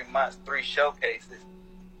next 3 months, 3 showcases.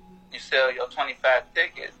 You sell your 25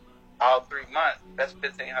 tickets all 3 months. That's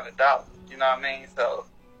 $1,500. You know what I mean? So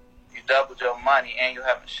you doubled your money and you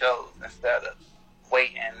having shows instead of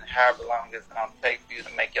waiting however long it's gonna take for you to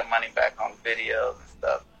make your money back on videos and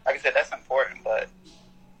stuff. Like I said, that's important, but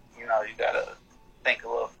you know you gotta think a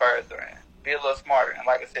little further and be a little smarter. And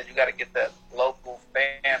like I said, you gotta get that local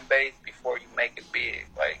fan base before you make it big.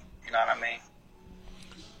 Like, you know what I mean?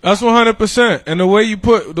 That's 100%. And the way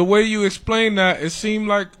you explain that, it seemed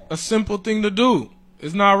like a simple thing to do.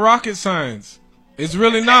 It's not rocket science. It's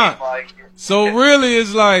really not. So really,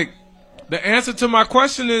 it's like the answer to my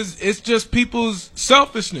question is it's just people's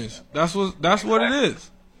selfishness. That's what it is.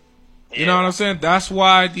 You know what I'm saying? That's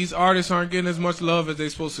why these artists aren't getting as much love as they're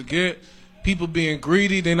supposed to get. People being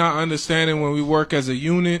greedy. They're not understanding when we work as a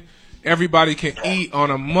unit, everybody can eat on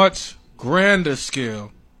a much grander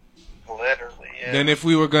scale. Literally. Than if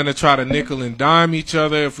we were going to try to nickel and dime each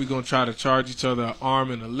other, if we're going to try to charge each other an arm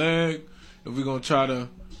and a leg, if we're going to try to,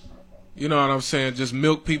 you know what I'm saying, just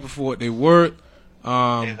milk people for what they worth.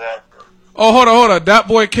 Exactly. Oh, hold on. That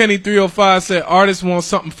boy Kenny 305 said artists want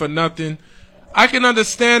something for nothing. I can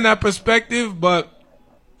understand that perspective, but,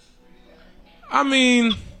 I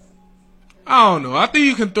mean, I don't know. I think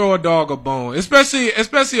you can throw a dog a bone,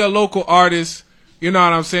 especially a local artist. You know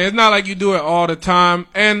what I'm saying? It's not like you do it all the time.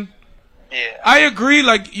 And I agree,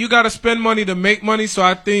 like, you got to spend money to make money, so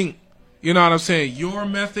I think, you know what I'm saying, your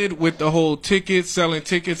method with the whole tickets, selling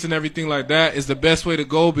tickets and everything like that is the best way to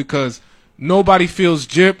go because nobody feels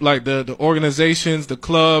gypped, like the organizations, the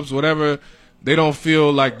clubs, whatever, they don't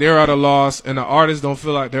feel like they're at a loss, and the artists don't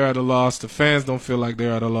feel like they're at a loss, the fans don't feel like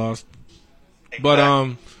they're at a loss. Exactly.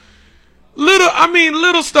 But,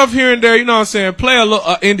 little stuff here and there, you know what I'm saying, play a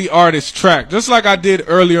little indie artist track, just like I did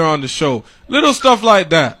earlier on the show. Little stuff like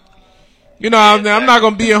that. You know, I'm not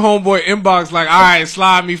gonna be a homeboy inbox like, all right,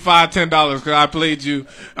 slide me $5-10 because I played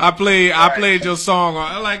your song.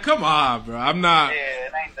 I'm like, come on, bro. I'm not. Yeah,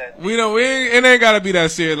 it ain't that. It ain't gotta be that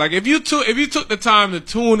serious. Like, if you took the time to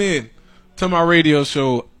tune in to my radio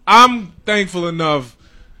show, I'm thankful enough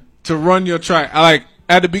to run your track. Like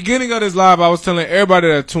at the beginning of this live, I was telling everybody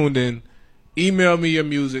that tuned in, email me your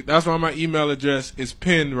music. That's why my email address is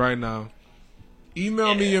pinned right now.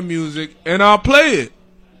 Email me your music and I'll play it.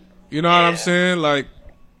 You know what I'm saying? Like,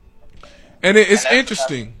 and it's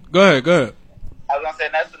interesting. Go ahead. I was gonna say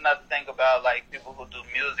that's another thing about like people who do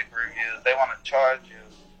music reviews. They want to charge you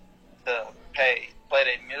to play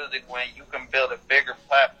their music when you can build a bigger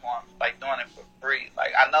platform, like doing it for free.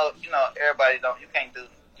 Like I know, you know, you can't do,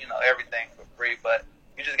 you know, everything for free, but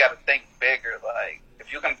you just got to think bigger. Like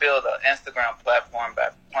if you can build an Instagram platform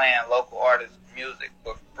by playing local artists' music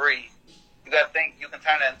for free, you got to think you can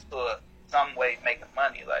turn that into some way making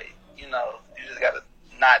money. Like, you know, you just got to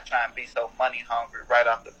not try and be so money hungry right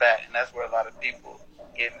off the bat. And that's where a lot of people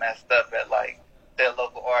get messed up at, like, their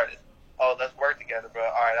local artists. Oh, let's work together, bro. All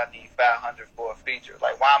right, I need $500 for a feature.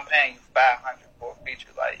 Like, why I'm paying you $500 for a feature?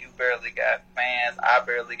 Like, you barely got fans. I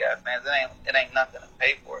barely got fans. It ain't nothing to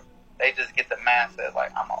pay for. They just get the mindset,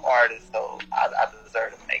 like, I'm an artist, so I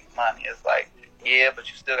deserve to make money. It's like, yeah, but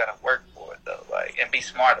you still got to work for it, though. Like, and be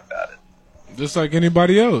smart about it. Just like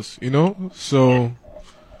anybody else, you know? So,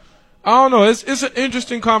 I don't know. It's an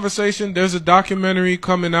interesting conversation. There's a documentary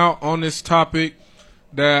coming out on this topic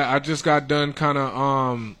that I just got done kind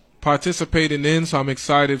of participating in, so I'm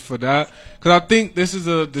excited for that. Because I think this is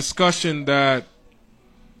a discussion that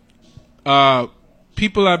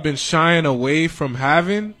people have been shying away from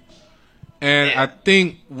having. And I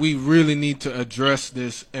think we really need to address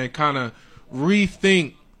this and kind of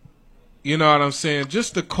rethink, you know what I'm saying,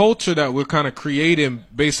 just the culture that we're kind of creating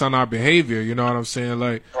based on our behavior, you know what I'm saying?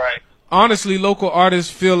 Like, honestly, local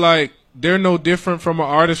artists feel like they're no different from an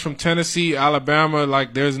artist from Tennessee, Alabama.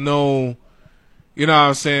 Like, there's no, you know what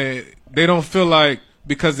I'm saying, they don't feel like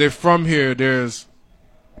because they're from here, there's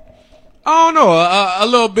I don't know, a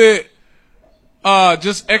little bit,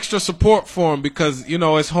 just extra support for him because, you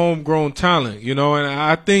know, it's homegrown talent, you know, and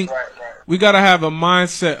I think we got to have a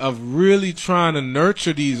mindset of really trying to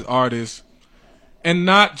nurture these artists and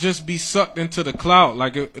not just be sucked into the clout.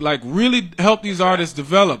 Like really help these artists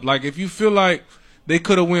develop. Like, if you feel like they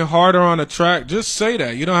could have went harder on a track, just say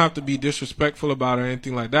that. You don't have to be disrespectful about it or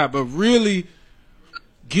anything like that, but really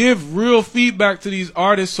give real feedback to these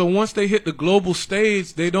artists so once they hit the global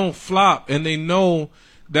stage, they don't flop and they know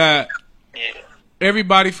that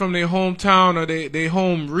everybody from their hometown or their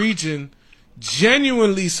home region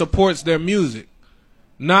genuinely supports their music,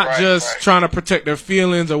 not just trying to protect their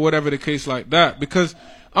feelings or whatever the case like that. Because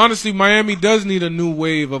honestly, Miami does need a new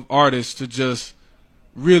wave of artists to just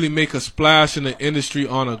really make a splash in the industry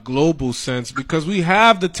on a global sense, because we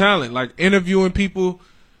have the talent. Like, interviewing people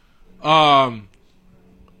on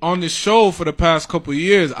this show for the past couple of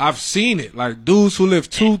years, I've seen it. Like, dudes who live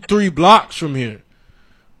 2-3 blocks from here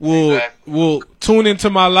will tune into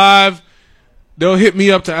my live. They'll hit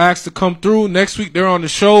me up to ask to come through. Next week they're on the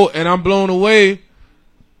show, and I'm blown away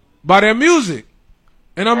by their music.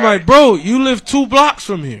 And I'm like, bro, you live 2 blocks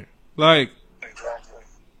from here. Like,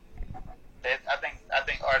 I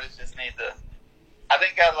think artists just need to. I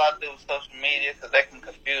think it got a lot to do with social media because they can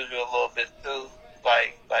confuse you a little bit too.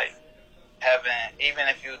 Like having, even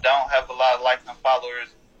if you don't have a lot of likes and followers,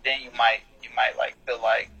 then you might like feel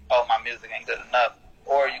like, oh, my music ain't good enough.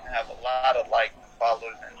 Or you can have a lot of likes and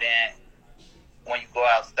followers, and then when you go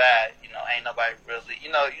outside, you know, ain't nobody really, you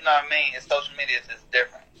know what I mean? And social media is just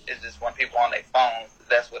different. It's just when people on their phones,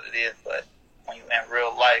 that's what it is. But when you in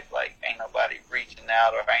real life, like, ain't nobody reaching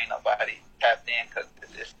out or ain't nobody tapped in because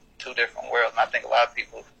it's just 2 different worlds. And I think a lot of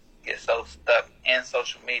people get so stuck in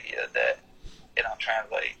social media that it don't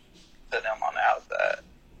translate to them on the outside.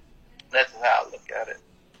 That's just how I look at it.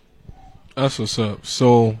 That's what's up.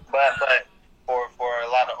 So, but for a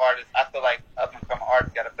lot of artists, I feel like up and coming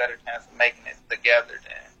artists got a better chance of making it together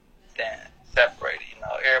than separated. You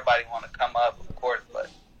know, everybody want to come up, of course, but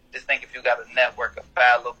just think if you got a network of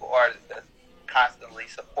 5 local artists that's constantly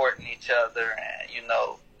supporting each other and, you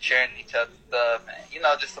know, sharing each other's stuff and, you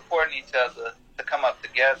know, just supporting each other to come up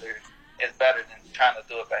together is better than trying to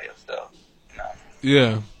do it by yourself. You know?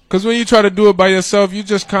 Yeah. Because when you try to do it by yourself, you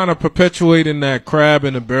just kind of perpetuating that crab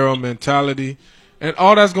in the barrel mentality. And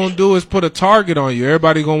all that's going to do is put a target on you.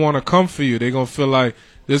 Everybody going to want to come for you. They're going to feel like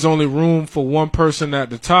there's only room for one person at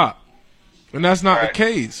the top. And that's not the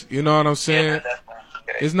case. You know what I'm saying?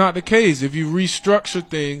 It's not the case. If you restructure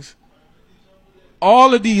things,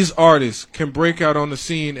 all of these artists can break out on the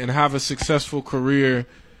scene and have a successful career,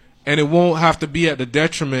 and it won't have to be at the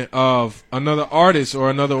detriment of another artist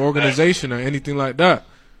or another organization or anything like that.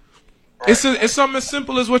 It's something as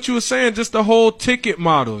simple as what you were saying, just the whole ticket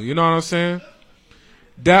model. You know what I'm saying?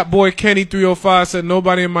 That boy Kenny 305 said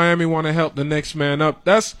nobody in Miami want to help the next man up.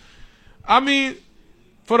 That's, I mean,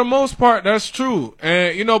 for the most part, that's true.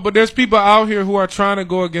 And, you know, but there's people out here who are trying to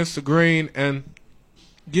go against the grain and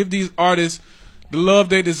give these artists the love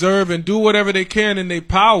they deserve and do whatever they can in their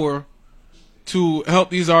power to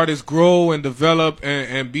help these artists grow and develop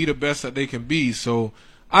and be the best that they can be. So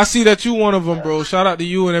I see that you one of them, bro. Shout out to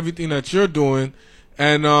you and everything that you're doing.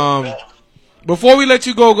 And before we let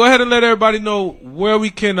you go ahead and let everybody know where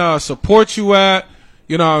we can support you at.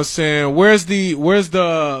 You know what I'm saying? Where's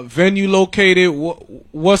the venue located?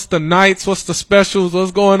 What's the nights? What's the specials?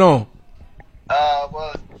 What's going on?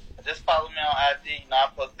 Well, just follow me on IG. You know, I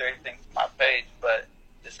post everything to my page. But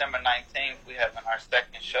December 19th, we having our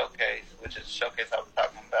second showcase, which is the showcase I was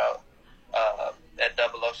talking about at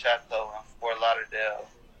Double O Chateau in Fort Lauderdale.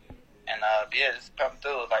 And yeah, just come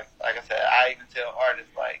through. Like I said, I even tell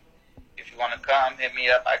artists, like, if you want to come, hit me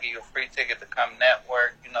up. I give you a free ticket to come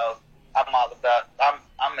network. You know, I'm all about.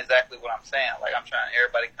 I'm exactly what I'm saying. Like, I'm trying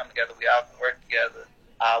everybody come together. We all can work together.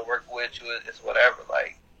 I'll work with you. It's whatever.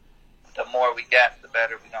 Like, the more we got, the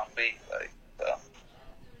better we gonna be. Like, so.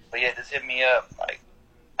 But yeah, just hit me up. Like,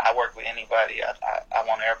 I work with anybody. I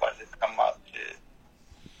want everybody to come up. Shit.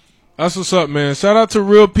 That's what's up, man. Shout out to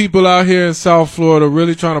real people out here in South Florida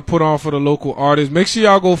really trying to put on for the local artists. Make sure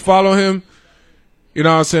y'all go follow him. You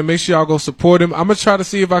know what I'm saying? Make sure y'all go support him. I'm going to try to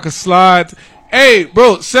see if I can slide. Hey,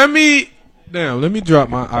 bro, send me. Damn, let me drop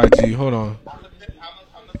my IG. Hold on.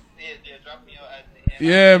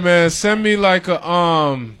 Yeah, man. Send me like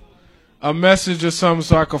a message or something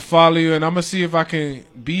so I can follow you. And I'm going to see if I can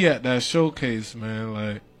be at that showcase, man.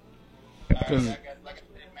 Like, because.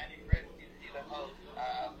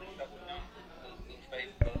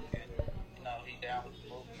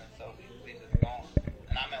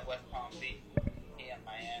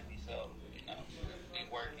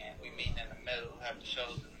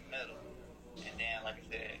 Shows in the middle. then, like I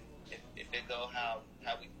said, if it go how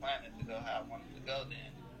we planned it to go, how I want it to go, then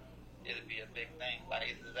it'll be a big thing. Like,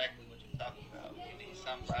 it's exactly what you're talking about. You need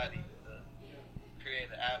somebody to create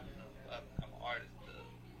an avenue of become an artist, to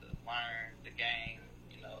learn the game,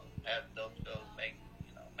 you know, have dope shows, make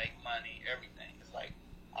money, everything. It's like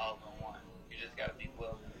all in one. You just gotta be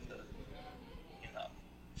willing to, you know,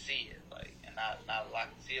 see it, like, and not a lot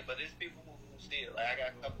to see it, but there's people who see it. Like, I got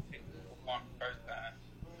a couple people who performed the first time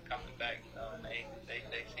coming back, you know, and they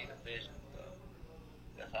see the vision. So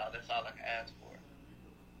that's all I can ask for.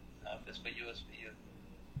 If it's for you, it's for you.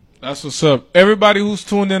 That's what's up. Everybody who's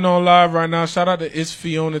tuned in on live right now, shout out to It's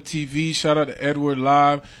Fiona TV. Shout out to Edward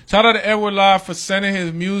Live. Shout out to Edward Live for sending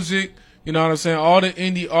his music. You know what I'm saying? All the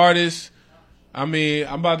indie artists. I mean,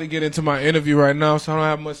 I'm about to get into my interview right now, so I don't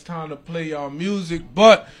have much time to play y'all music.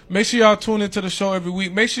 But make sure y'all tune into the show every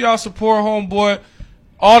week. Make sure y'all support Homeboy.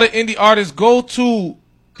 All the indie artists, go to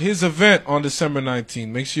his event on December 19th.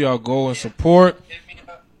 Make sure y'all go and support. Hit me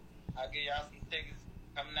up. I'll give y'all some tickets.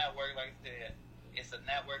 Come network, like I said. It's a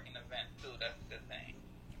networking event, too. That's the good thing.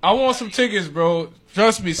 I want some tickets, bro.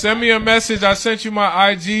 Trust me. Send me a message. I sent you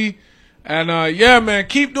my IG. And, yeah, man,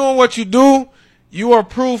 keep doing what you do. You are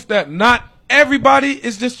proof that not everybody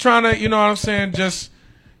is just trying to, you know what I'm saying, just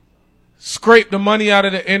scrape the money out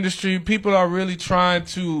of the industry. People are really trying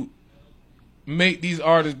to make these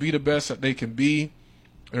artists be the best that they can be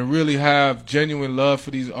and really have genuine love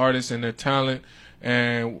for these artists and their talent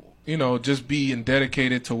and, you know, just being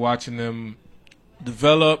dedicated to watching them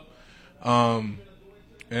develop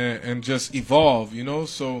and just evolve, you know.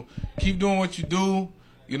 So keep doing what you do.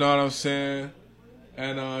 You know what I'm saying?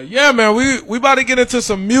 And, yeah, man, we about to get into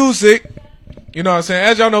some music. You know what I'm saying?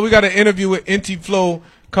 As y'all know, we got an interview with Inti Flow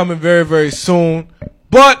coming very, very soon.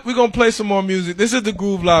 But we're going to play some more music. This is the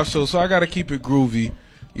Groove Live Show, so I got to keep it groovy.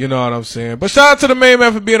 You know what I'm saying? But shout out to the main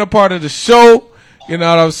man for being a part of the show. You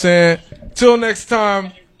know what I'm saying? Till next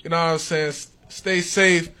time, you know what I'm saying? Stay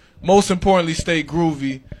safe. Most importantly, stay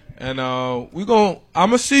groovy. And I'm going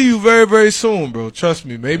to see you very, very soon, bro. Trust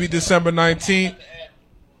me. Maybe December 19th.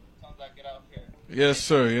 Yes,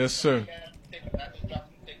 sir. Yes, sir.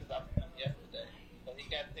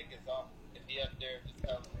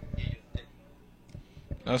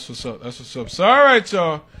 That's what's up. That's what's up. So, all right,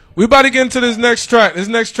 y'all. We about to get into this next track. This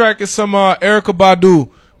next track is some Erykah Badu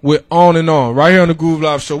with On and On right here on the Groove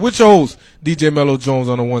Live Show with your host, DJ Mello Jones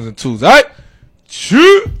on the ones and twos. All right?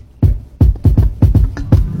 Shoot.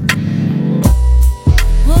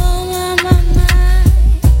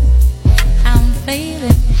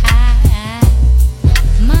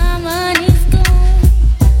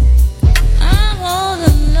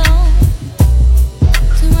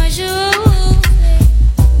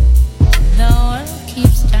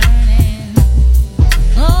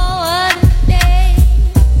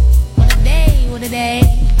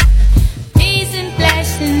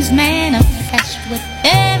 Manifest with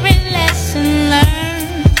every lesson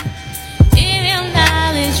learned. If your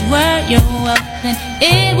knowledge were your wealth, then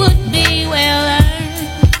it would be well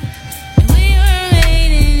earned. If we were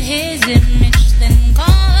made in His image, then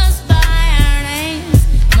call us by our names.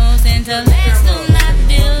 Most intellects do not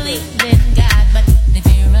believe in God, but they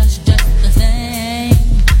fear us just the same.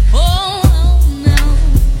 Oh no,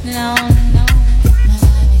 no, no. My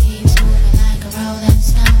life keeps moving like a rolling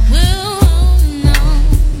stone.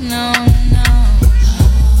 No, no.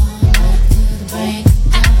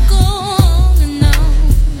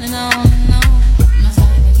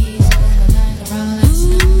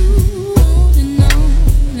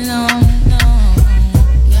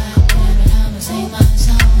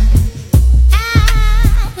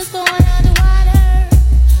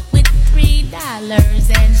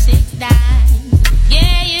 And $6.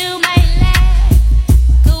 Yeah, you may laugh,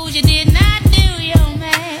 'cause you did not do your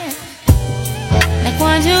math. Like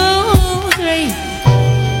 1, 2, 3.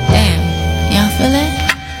 Damn, y'all feel it?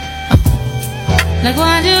 Oh. Like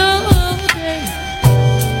 1, 2, 3.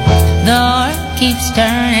 The earth keeps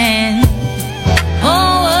turning.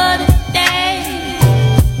 Oh, what a day!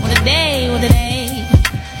 What a day! What a day!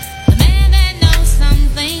 The man that knows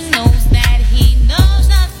something knows that he knows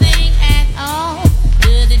nothing at all.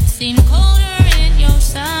 Does it seem colder in your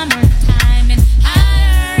summertime and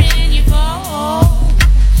hotter in your fall?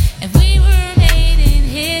 If we were made in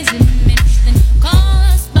His image, then call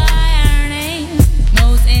us by our names.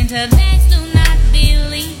 Most intellects do not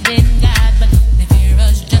believe in God, but they fear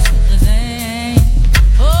us just the same.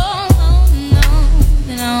 Oh.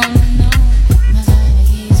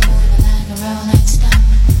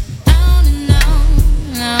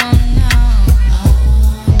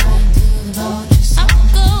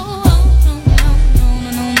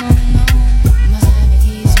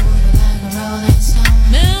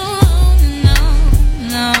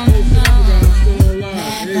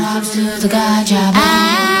 to the God job.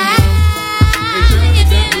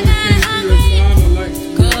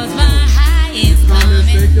 Cause my high is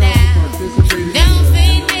coming down. Don't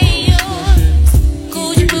think they yours.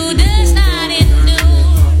 Could you put the sign in the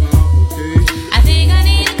I think I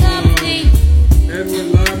need a cup of tea. The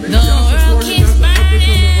world keeps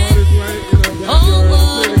burning. Oh,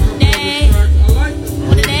 what a day.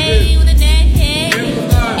 What a day, what a day.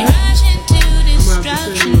 You rush into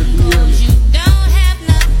destruction cause you don't have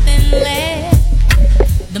nothing left.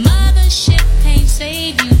 The mothership can't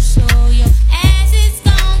save you, so your ass is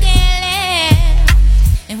gon' get left.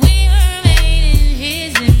 And we were made in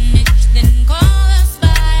his image, then call us by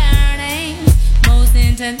our names. Most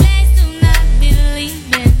intellects do not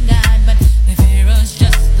believe in God, but they fear us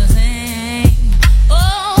just the same.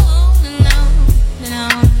 Oh, no, no, no.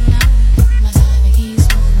 My side keeps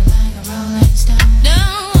moving like a rolling stone. No,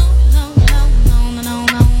 no, no, no, no, no, no,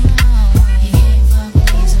 no. You can't fuck with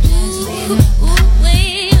me, so just leave it alone.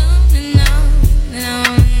 Wait, no, no,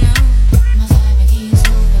 no. My side keeps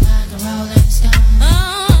moving like a rolling stone. Oh,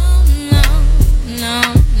 no, no,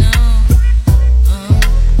 no.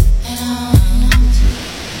 I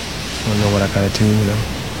don't know what I gotta do, to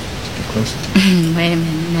get closer. Wait a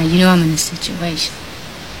minute. Now, you know I'm in a situation.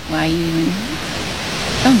 Why you even...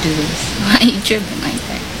 Don't do this. Why are you tripping like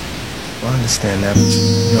that? Well, I understand that, but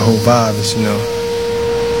your whole vibe is, I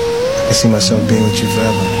can see myself being with you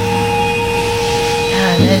forever.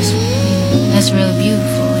 That's really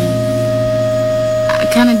beautiful. And I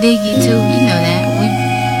kind of dig you, too. You know that.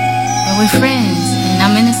 We're friends, and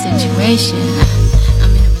I'm in a situation.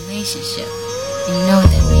 I'm in a relationship. And you know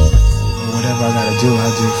what that means. Well, whatever I gotta do,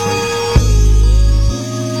 I'll do it for you.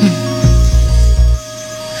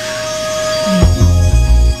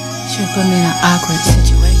 Should put me in an awkward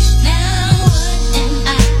situation. Now what am I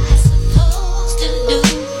supposed to do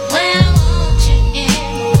when I want you in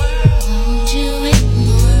the world? Want you in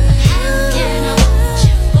the world? How can I want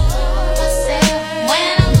you for myself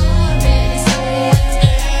when I'm already so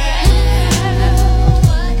insecure?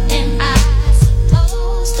 What am I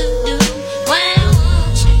supposed to do when I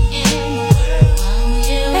want you in the world? Want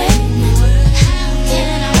you in the world? How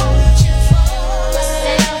can I want you for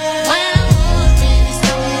myself when I'm already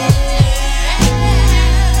so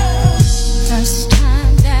First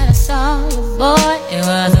time that I saw your boy, it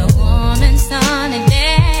was a warm sunny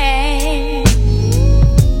day.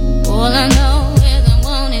 All I know is I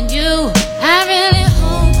wanted you. I really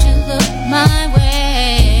hoped you looked my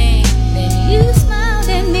way. Then you smiled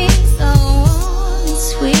at me so warm and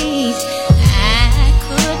sweet. I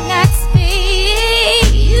could not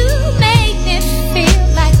speak. You made me feel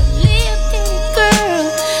like a little bitty girl.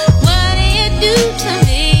 What did you do to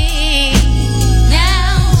me?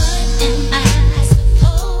 Now what am I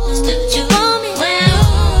supposed to do when I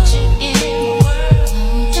want you in the world?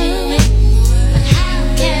 Want you in the world? How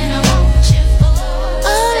can I want you for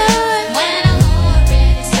myself when I'm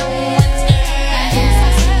already so insecure? I guess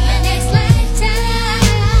I'll see you next lifetime.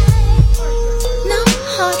 No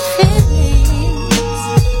hard feelings.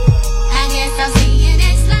 I guess I'll see you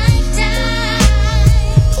next lifetime.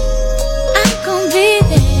 I'm gonna be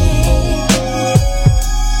there.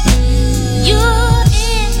 Your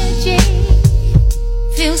energy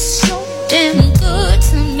feels so damn good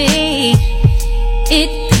to me. It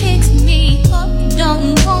picks me up,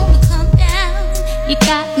 don't wanna come down. You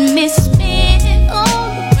got me spinning all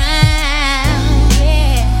around,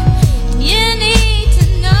 yeah. You need to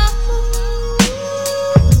know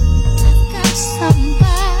I've got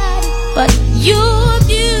somebody, but you're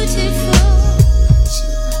beautiful.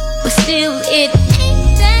 But still, it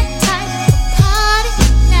ain't that type of party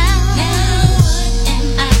now. Now what am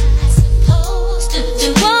I supposed to do?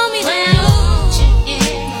 Want me when I want you in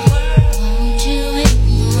the world? Want you in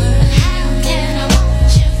the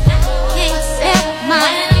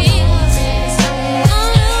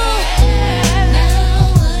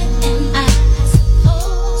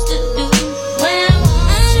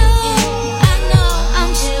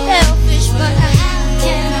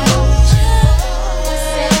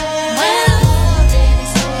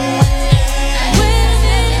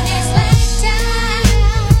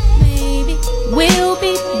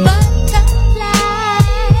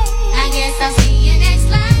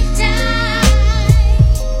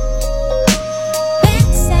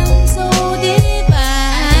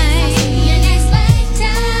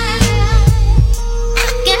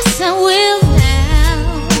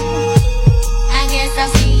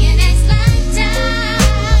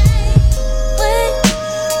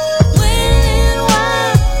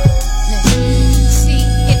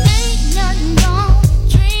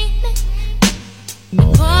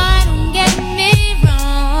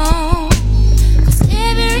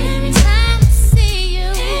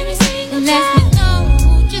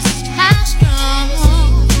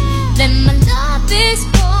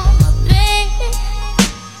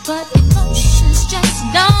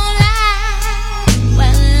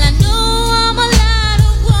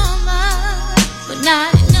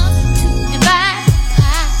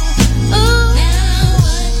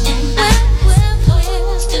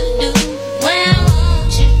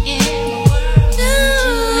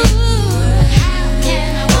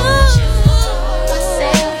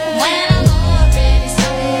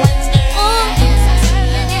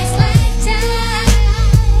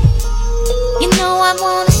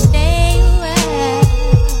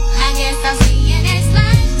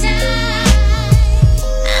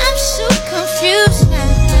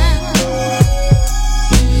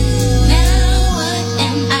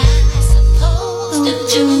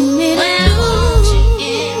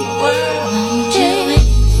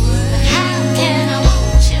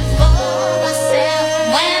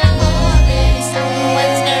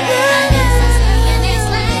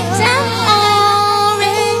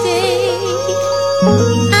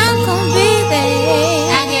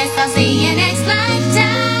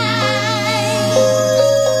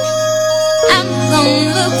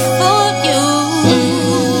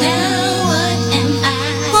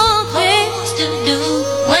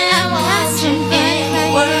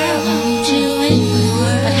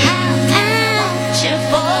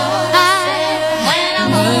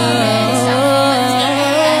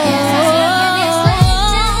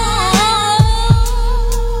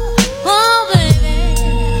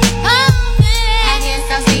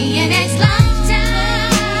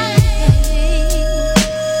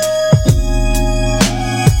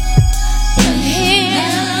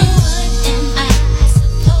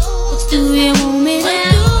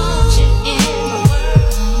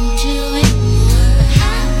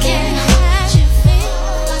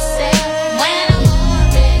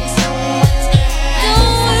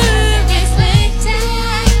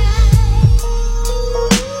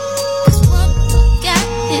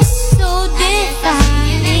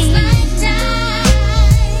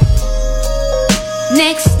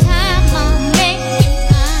Next time I'll make you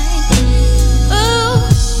mine. Ooh.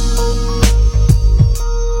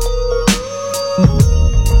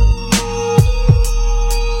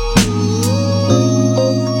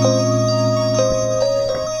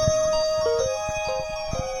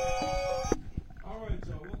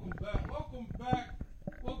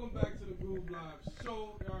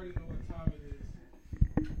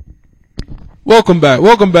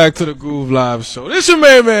 Welcome back to the Groove Live Show. This your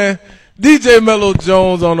main man, DJ Mello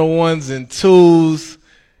Jones on the ones and twos.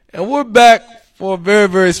 And we're back for a very,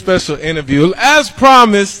 very special interview. As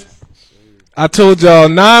promised, I told y'all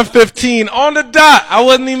 9:15 on the dot. I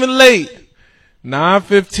wasn't even late.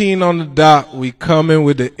 9:15 on the dot. We coming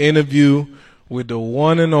with the interview with the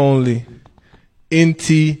one and only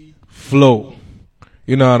Inti Flow.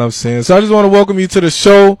 You know what I'm saying? So I just want to welcome you to the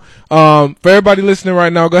show. For everybody listening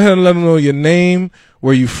right now, go ahead and let them know your name,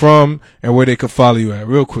 where you from, and where they can follow you at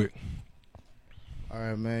real quick. All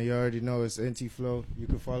right, man. You already know it's Inti Flow. You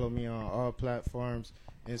can follow me on all platforms,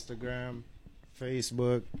 Instagram,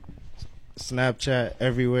 Facebook, Snapchat,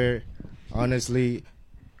 everywhere. Honestly,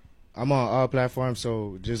 I'm on all platforms,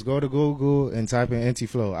 so just go to Google and type in Inti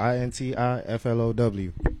Flow,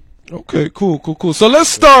 INTIFLOW. Okay, cool. So let's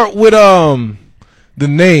start with the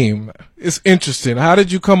name. It's interesting. How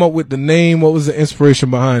did you come up with the name? What was the inspiration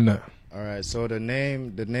behind that? All right, so the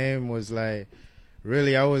name was like,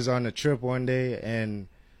 really, I was on a trip one day and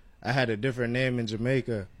I had a different name in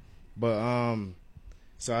Jamaica, but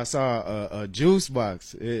so I saw a juice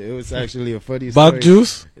box. It was actually a funny story. Box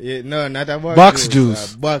juice? Yeah, no, not that box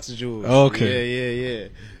juice. Box juice. Okay. Yeah.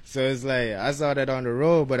 So it's like I saw that on the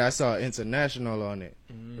road, but I saw international on it,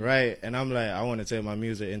 right? And I'm like, I want to take my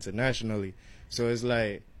music internationally. So it's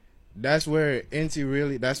like, that's where Inti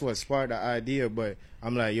really, that's what sparked the idea. But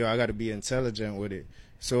I'm like, yo, I got to be intelligent with it.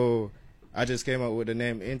 So I just came up with the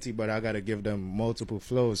name Inti, but I got to give them multiple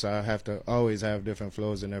flows. So I have to always have different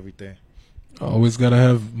flows and everything. Always got to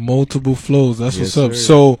have multiple flows. That's Yes, what's up. sir.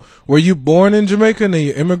 So were you born in Jamaica and then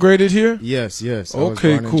you immigrated here? Yes. Okay, I was born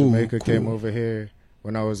cool. in Jamaica, came over here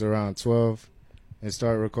when I was around 12 and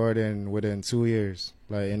started recording within 2 years,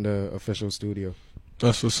 like in the official studio.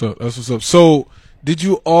 That's what's up. So did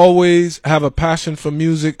you always have a passion for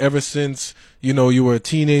music ever since, you were a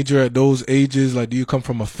teenager at those ages? Like, do you come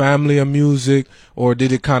from a family of music, or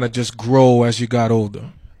did it kind of just grow as you got older?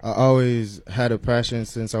 I always had a passion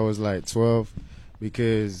since I was like 12,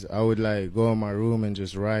 because I would like go in my room and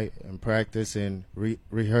just write and practice and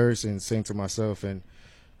rehearse and sing to myself. And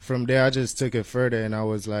from there, I just took it further, and I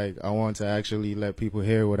was like, I want to actually let people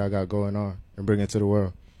hear what I got going on and bring it to the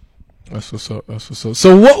world. That's what's up.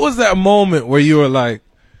 So what was that moment where you were like,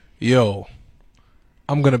 yo,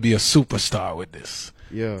 I'm going to be a superstar with this?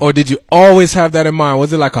 Yeah. Or did you always have that in mind?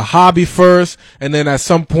 Was it like a hobby first, and then at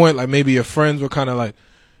some point, like maybe your friends were kind of like,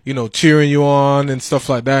 cheering you on and stuff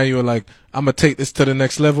like that, and you were like, I'm going to take this to the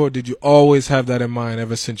next level? Or did you always have that in mind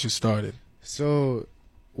ever since you started? So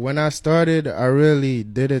when I started, I really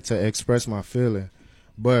did it to express my feeling.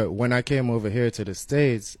 But when I came over here to the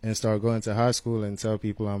States and started going to high school and tell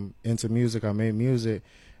people I'm into music, I made music,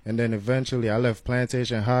 and then eventually I left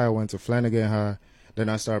Plantation High, I went to Flanagan High, then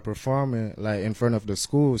I started performing like in front of the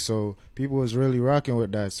school, so people was really rocking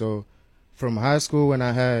with that. So from high school, when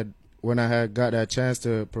I had got that chance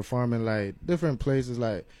to perform in like different places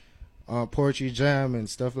like Poetry Jam and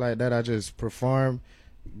stuff like that, I just performed,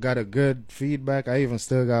 got a good feedback. I even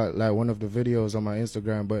still got like one of the videos on my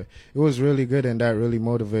Instagram, but it was really good, and that really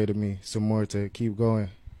motivated me some more to keep going,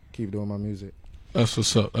 keep doing my music. That's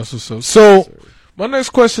what's up. So my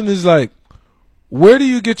next question is like, where do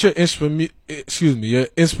you get your inspiration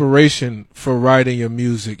for writing your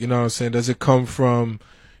music? You know what I'm saying? Does it come from,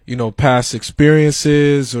 past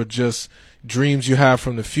experiences, or just dreams you have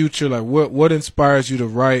from the future? Like what inspires you to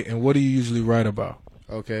write, and what do you usually write about?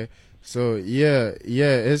 Okay. So yeah,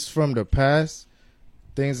 it's from the past,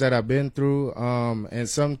 things that I've been through, and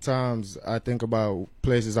sometimes I think about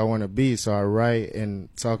places I want to be, so I write and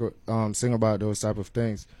talk, sing about those type of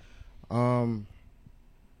things. I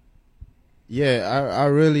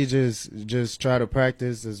really just try to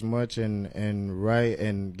practice as much and write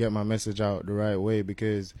and get my message out the right way,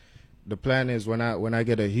 because the plan is when I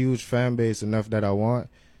get a huge fan base enough that I want,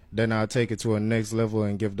 then I'll take it to a next level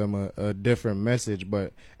and give them a different message.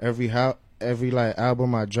 But every like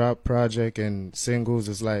album I drop, project and singles,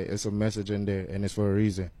 it's a message in there, and it's for a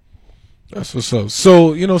reason. That's what's up.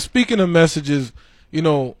 So, speaking of messages,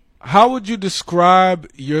 how would you describe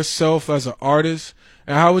yourself as an artist,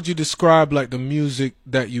 and how would you describe like the music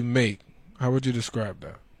that you make? How would you describe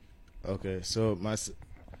that? Okay, so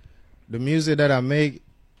the music that I make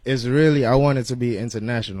is really, I want it to be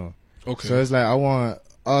international. Okay. So it's like I want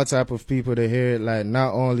all type of people to hear it, like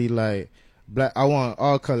not only like black. I want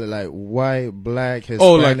all color, like white, black, Hispanic.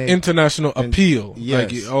 Oh, like international appeal.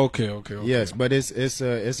 Yes. Like, okay. Yes, but it's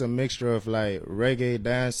a mixture of like reggae,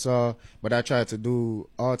 dancehall. But I try to do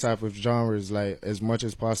all type of genres, like as much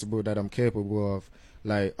as possible that I'm capable of,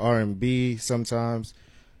 like R&B sometimes,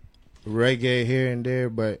 reggae here and there.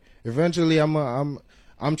 But eventually, I'm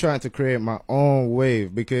trying to create my own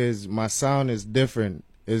wave because my sound is different.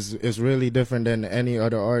 It's really different than any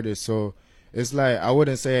other artist. So it's like I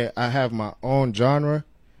wouldn't say I have my own genre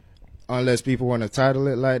unless people want to title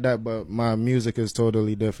it like that, but my music is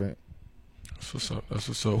totally different. That's what's up. That's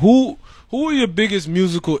what's up. Who are your biggest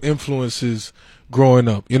musical influences growing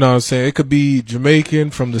up? You know what I'm saying? It could be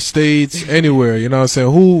Jamaican, from the States, anywhere. You know what I'm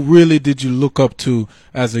saying? Who really did you look up to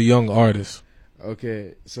as a young artist?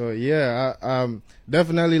 Okay, so yeah, I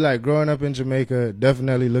definitely like growing up in Jamaica.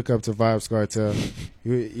 Definitely look up to Vibes Cartel.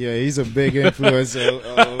 Yeah, he's a big influence. For real.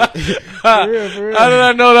 How did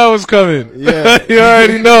I know that was coming? Yeah, you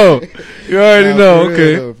already know. You already know. For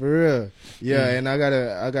Okay, real, for real. Yeah, and I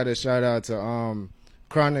gotta shout out to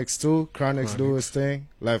Chronix too. Chronix do his thing,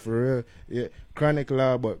 like for real. Yeah, Chronic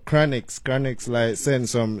loud, but Chronix like send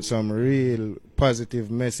some real positive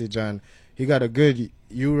message, and he got a good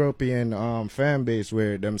European fan base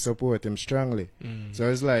where them support him strongly. So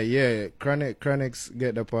it's like, yeah, Chronix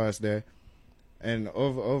get the pass there. And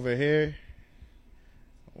over here,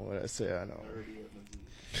 what I say, I know.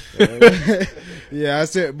 Yeah, I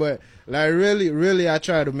said, but like really I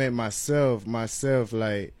try to make myself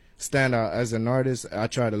like stand out as an artist. I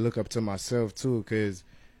try to look up to myself too, cause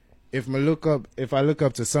if I look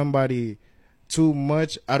up to somebody too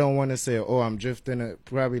much, I don't want to say, oh, I'm drifting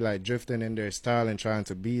in their style and trying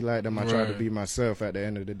to be like them. I try to be myself at the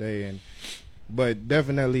end of the day. But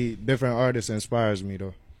definitely different artists inspires me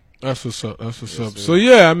though. That's what's up. That's what's up. So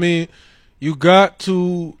yeah, I mean, you got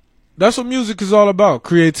to. That's what music is all about: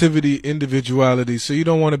 creativity, individuality. So you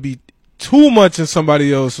don't want to be too much in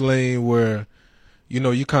somebody else's lane where, you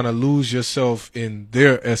know, you kind of lose yourself in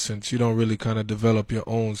their essence. You don't really kind of develop your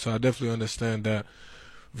own. So I definitely understand that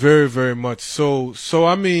very, very much. So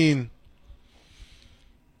I mean,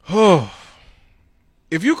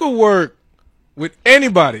 if you could work with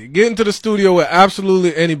anybody, get into the studio with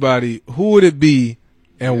absolutely anybody, who would it be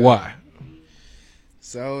and why?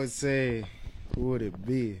 So I would say, who would it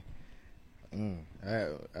be?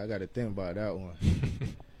 I got to think about that one.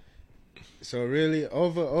 So really,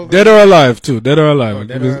 over dead or alive too. Dead or alive. Oh,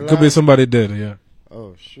 dead or alive? Could be somebody dead. Yeah.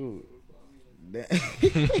 Oh shoot.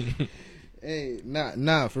 Hey,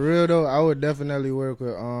 nah. For real though, I would definitely work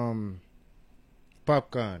with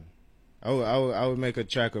Popcorn. I would make a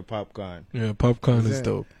track with Popcorn. Yeah, Popcorn is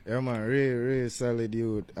dope. Yeah, man, really solid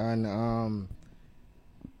dude. And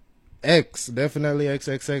X, definitely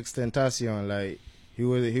XXX Tentacion. Like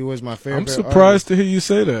he was my favorite. I'm surprised to hear you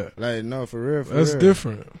say that. Like no, for real. That's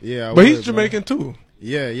different. Yeah, but he's Jamaican too.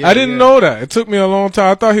 Yeah. I didn't know that. It took me a long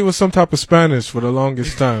time. I thought he was some type of Spanish for the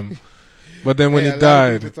longest time. But then when he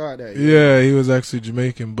died, he was actually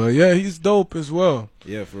Jamaican. But yeah, he's dope as well.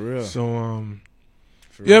 Yeah, for real. So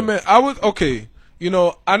man, okay. You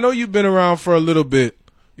know, I know you've been around for a little bit.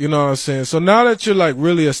 You know what I'm saying? So now that you're like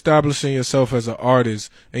really establishing yourself as an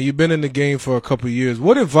artist and you've been in the game for a couple of years,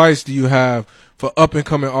 what advice do you have for up and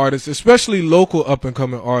coming artists, especially local up and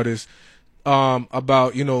coming artists,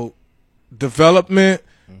 about, you know, development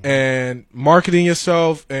and marketing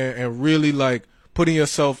yourself and really like putting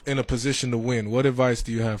yourself in a position to win? What advice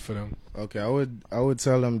do you have for them? Okay, I would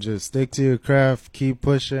tell them just stick to your craft, keep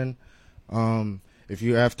pushing. If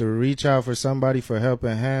you have to reach out for somebody for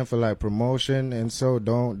helping hand for like promotion, and so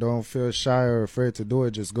don't feel shy or afraid to do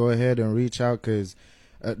it. Just go ahead and reach out, because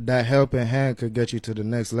that helping hand could get you to the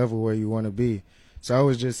next level where you want to be. So I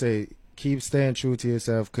would just say keep staying true to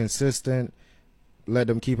yourself, consistent. Let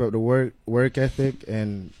them keep up the work ethic,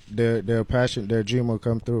 and their passion, their dream will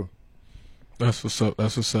come through. That's what's up.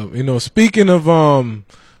 That's what's up. You know, speaking of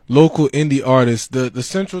local indie artists, the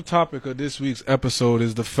central topic of this week's episode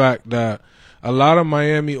is the fact that a lot of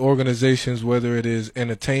Miami organizations, whether it is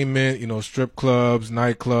entertainment, you know, strip clubs,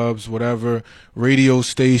 nightclubs, whatever, radio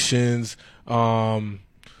stations,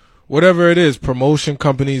 whatever it is, promotion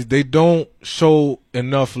companies, they don't show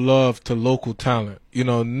enough love to local talent. You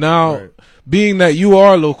know, now being that you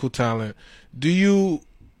are local talent, do you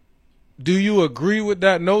agree with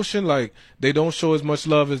that notion? Like they don't show as much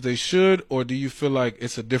love as they should, or do you feel like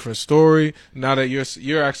it's a different story now that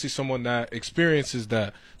you're actually someone that experiences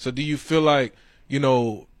that? So do you feel like, you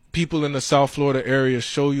know, people in the South Florida area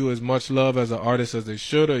show you as much love as an artist as they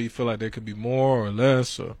should, or you feel like there could be more or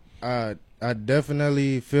less? Or I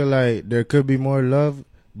definitely feel like there could be more love,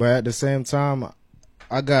 but at the same time,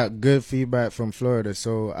 I got good feedback from Florida,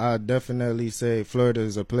 so I definitely say Florida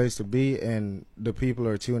is a place to be, and the people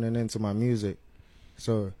are tuning into my music.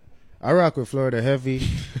 So I rock with Florida heavy.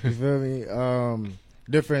 You feel me?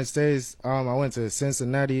 Different states. I went to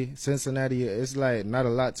Cincinnati. Cincinnati, it's like not a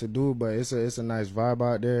lot to do, but it's a nice vibe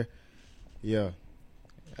out there. Yeah,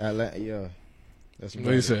 Atlanta. Yeah, that's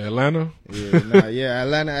what you say, Atlanta? Yeah,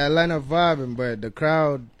 Atlanta vibing, but the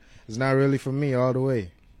crowd is not really for me all the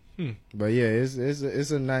way. But yeah,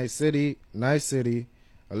 it's a nice city.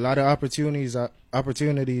 A lot of opportunities out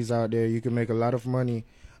there. You can make a lot of money.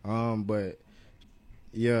 But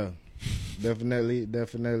yeah, definitely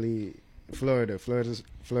Florida. Florida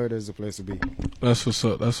is the place to be. That's what's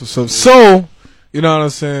up. So, you know what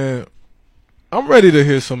I'm saying? I'm ready to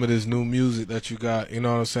hear some of this new music that you got. You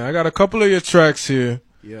know what I'm saying? I got a couple of your tracks here.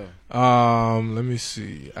 Yeah. Let me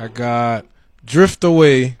see. I got Drift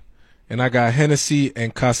Away. And I got Hennessy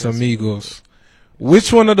and Casamigos.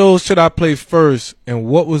 Which one of those should I play first? And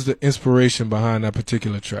what was the inspiration behind that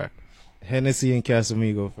particular track? Hennessy and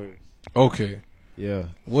Casamigos first. Okay. Yeah.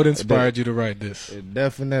 What inspired you to write this?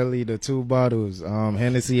 Definitely the two bottles,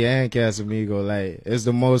 Hennessy and Casamigo. Like, it's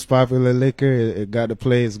the most popular liquor. It got the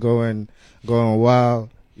place going wild.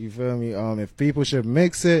 You feel me? If people should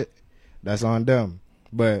mix it, that's on them.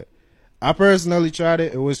 But I personally tried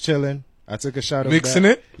it. It was chilling. I took a shot of mixing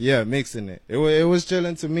that. it. Yeah, mixing it. It was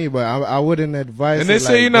chilling to me, but I wouldn't advise. And they it,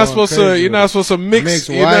 say like, you're not supposed to mix. You're not supposed to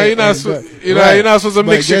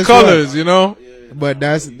mix your colors. You know. But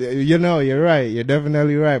that's you're right. You're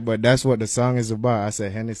definitely right. But that's what the song is about. I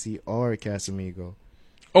said Hennessy or Casamigo.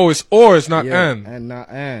 Oh, it's or, it's not and. And not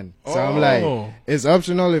and. So I'm like, it's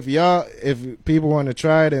optional if people want to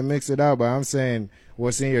try it and mix it out. But I'm saying,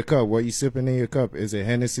 what's in your cup? What you sipping in your cup? Is it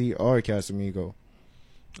Hennessy or Casamigo?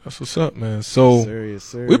 That's what's up, man. So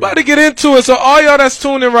serious. We about to get into it. So all y'all that's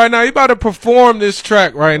tuning right now, you about to perform this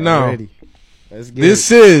track right now. Let's get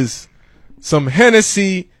this is some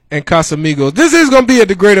Hennessy and Casamigos. This is gonna be at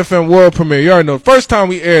the Great FM World Premiere. You already know. First time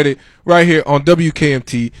we aired it right here on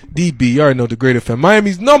WKMT DB. You already know the Great FM,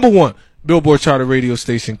 Miami's #1 Billboard charter radio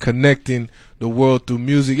station, connecting the world through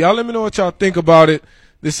music. Y'all let me know what y'all think about it.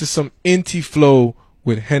 This is some Inti flow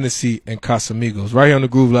with Hennessy and Casamigos right here on the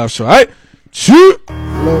Groove Live Show. All right. Shoot!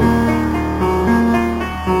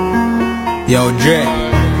 Yo, Dre.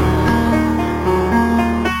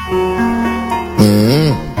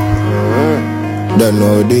 Don't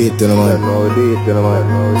know how to do it,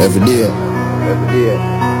 man. Every day.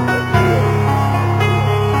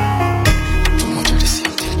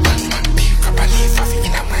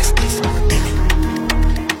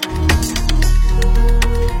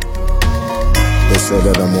 They say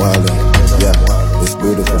that I'm wildin'. Yeah, it's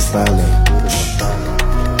beautiful styling.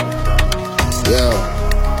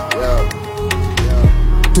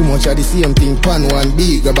 Too much of the same thing, pan one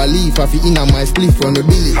big. Grab a leaf, I fi inna my spliff from the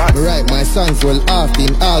billy. Me write my songs well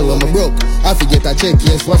often, all when me broke. I fi get a check,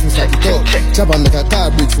 yes, watch me stack it up. Chop and make a tar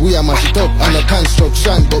bricks, we a mash it up. And a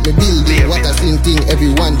construction, but me building. What a same thing,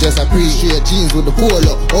 everyone just appreciate. Jeans with the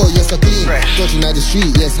polo, oh yes, a clean. Touching at the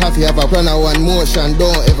street, yes, happy have a plan of one motion.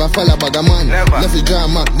 Don't ever fall a bag of man. Left the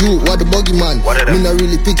drama, you, what the buggy man. Me not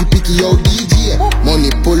really picky, yo, DJ. Money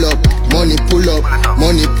pull up, money pull up,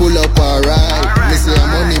 money pull up, alright. Me say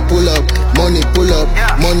money pull up, money pull up,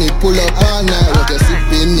 money pull up all night. What you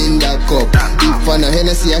sipping in that cup? If on a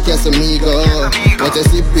Hennessy, I guess amigo. What you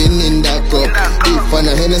sipping in that cup? If on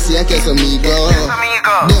a Hennessy, I guess amigo.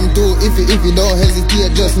 Them two, if you don't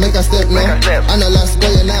hesitate, just make a step now. And a last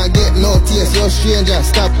boy, you not get no taste. You're stranger,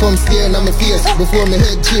 stop come staring at my face. Before my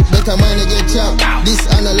head chip, better mind you get chopped. This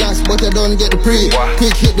and a last, but I don't get the pre.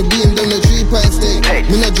 Quick hit the beam, then the 3-pint steak.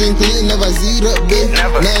 Me not drink clean, never zero, babe.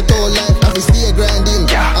 Night all life, I fi stay grinding.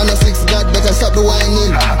 On a 6 God, better stop the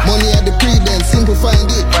whining. Money at the pre-dent, simple find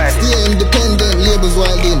it. Stay independent, labels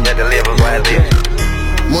wildin'. Yeah, the labels wildin'.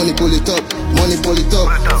 Money pull it up,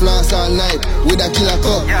 floss all night with a killer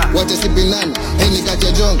cup. What you sipping on? Any got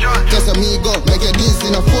your junk? Just amigo, make your deals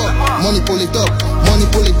in a fuck. Money pull it up,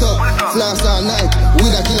 floss all night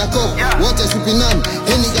with a killer cup. What you sipping on?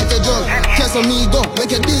 Any got your junk? Just amigo,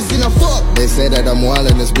 make your deals in a fuck. They say that I'm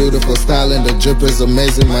wildin', it's beautiful styling. The drip is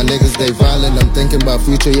amazing, my niggas they violent. I'm thinking about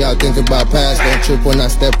future, yeah, I'm thinking about past. Don't trip when I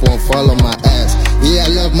step, won't fall on my ass. Yeah,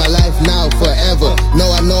 I love my life now, forever. No,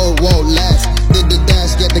 I know it won't last. Did the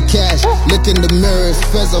dash, get the cash. Look in the mirrors,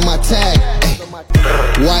 fez on my tag.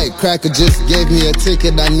 White cracker just gave me a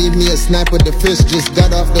ticket. I need me a sniper, the fish just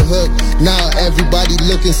got off the hook. Now everybody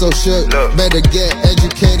looking so shook. Better get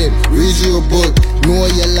educated, read you a book. Know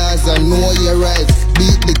your lies, I know your rights.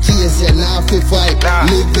 Beat the kids, yeah, now fi fight.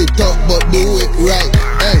 Live it up, but do it right.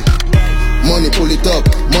 Hey. money pull it up,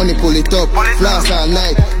 money pull it up. Flash all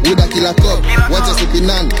night with a killer cup. What you sipping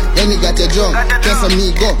on? Any got your drunk? Guess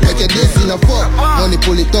me go, make your this in a fuck. Money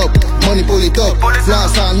pull it up, money pull it up.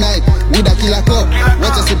 Flash all night with a killer cup.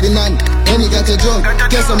 What you sipping on? Any got your drunk?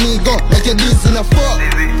 Guess me go, make your this in a fuck.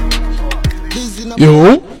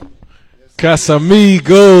 Yo,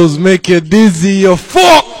 Casamigos make you dizzy or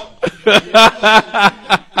fuck.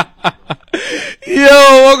 Yo,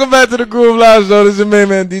 welcome back to the Groove Live Show. This is your main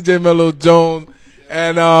man DJ Mello Jones,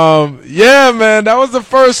 and yeah, man, that was the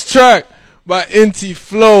first track by Inti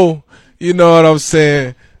Flow. You know what I'm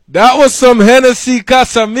saying? That was some Hennessy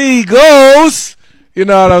Casamigos. You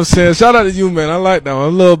know what I'm saying? Shout out to you, man. I like that one. A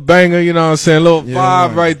little banger, you know what I'm saying? A little vibe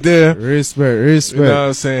man. Right there. Respect. You know what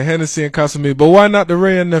I'm saying? Hennessy and Casamigos. But why not the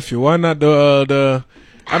Ray and Nephew? Why not the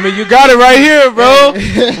I mean, you got it right here, bro.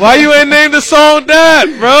 Why you ain't named the song that,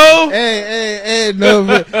 bro? Hey, no,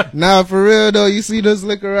 but, nah, for real though. You see this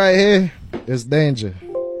liquor right here? It's danger.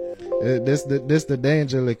 This the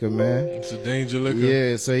danger liquor, man. It's a danger liquor.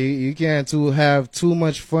 Yeah, so you can't have too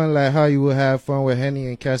much fun like how you would have fun with Henny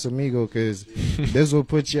and Casamigo, because this will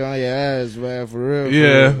put you on your ass, man, for real.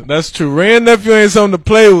 Yeah, that's true. Ray and Nephew ain't something to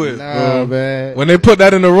play with, nah, bro. Man. When they put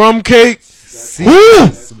that in the rum cake,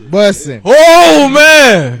 bussin'. Oh,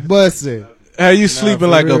 man. Bussin'. How you sleeping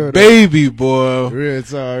like real, a baby, boy. Real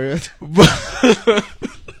talk.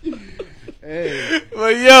 Hey.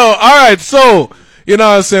 But yo, all right, so you know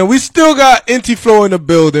what I'm saying? We still got Inti Flow in the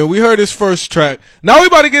building. We heard his first track. Now we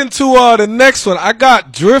about to get into the next one. I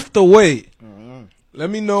got Drift Away. Let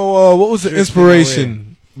me know what was the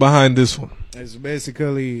inspiration behind this one. It's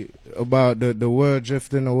basically about the world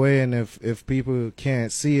drifting away, and if people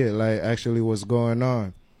can't see it, like actually what's going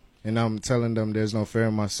on, and I'm telling them there's no fear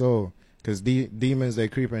in my soul, because demons, they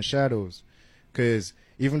creep in shadows, because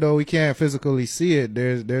even though we can't physically see it,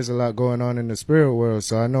 there's a lot going on in the spirit world.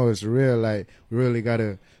 So I know it's real. Like, we really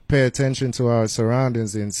gotta pay attention to our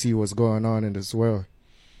surroundings and see what's going on in this world.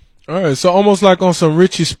 All right, so almost like on some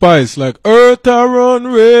Richie Spice, like Earth I Run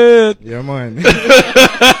Red. Yeah, man.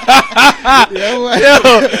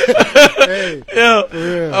 Yeah.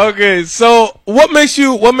 Okay, so what makes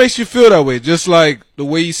you feel that way? Just like the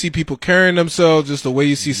way you see people carrying themselves, just the way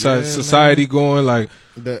you see society going, like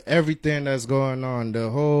everything that's going on,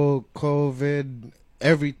 the whole COVID,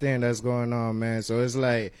 everything that's going on, man. So it's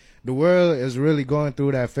like the world is really going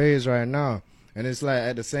through that phase right now, and it's like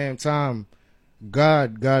at the same time,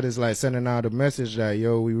 God is like sending out a message that,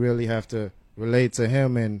 yo, we really have to relate to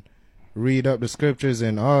him and read up the scriptures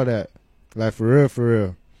and all that. Like, for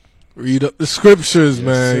real. Read up the scriptures, yes,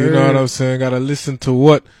 man. Sir. You know what I'm saying? Gotta listen to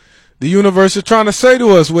what the universe is trying to say to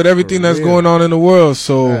us with everything that's going on in the world.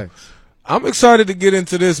 So I'm excited to get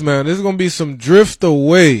into this, man. This is gonna be some Drift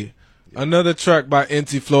Away. Another track by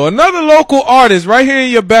Inti Flow. Another local artist right here in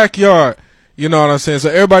your backyard. You know what I'm saying? So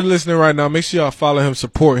everybody listening right now, make sure y'all follow him,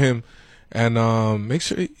 support him. And make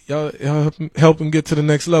sure y'all help him get to the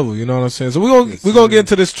next level. You know what I'm saying? So we're gonna get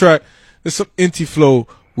into this track. There's some Inti Flow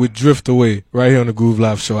with Drift Away right here on the Groove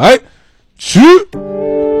Live Show. All right, shoot.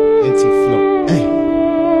 Inti Flow. Hey.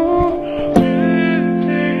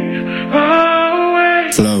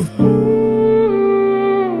 Flow.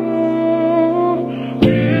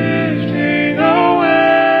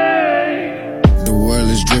 The world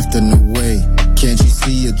is drifting away. Can't you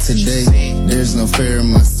see it today? There's no fear in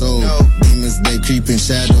my soul. Demons, they creep in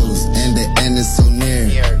shadows, and the end is so near.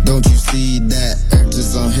 Don't you see that earth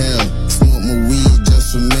is on hell? Smoke my weed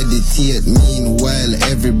just to meditate. Meanwhile,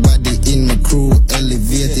 everybody in my crew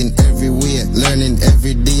elevating everywhere, learning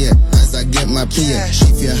every day as I get my pay.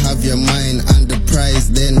 If you have your mind on the prize,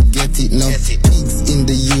 then get it now. Pigs in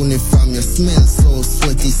the uniform, you smell so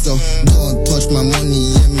sweaty, so don't touch my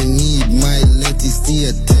money. Yeah, me need my lettuce. Stay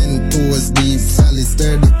 10 toes deep, solid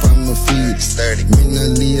sturdy from my feet. Me no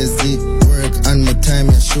lazy, work on my time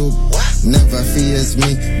you shoot. Never fears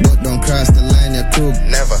me, but don't cross the line you crook.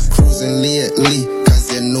 Never cruising lately,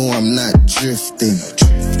 cause you know I'm not drifting.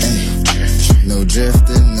 No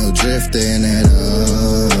drifting at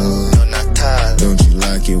all. Don't you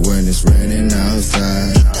like it when it's raining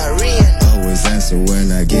outside? Always answer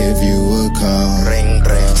when I give you a call. Ring.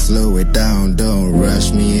 Slow it down, don't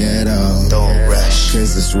rush me at all. Don't rush,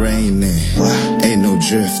 cause it's raining. Ain't no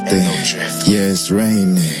drifting. Yeah, it's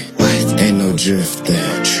raining. Ain't no drifting.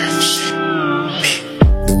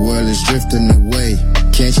 The world is drifting away.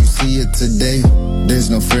 Can't you see it today? There's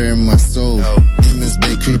no fear in my soul. Demons,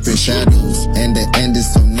 they creep in shadows, and the end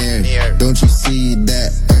is so near. Don't you see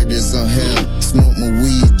that earth is on hell? Smoke my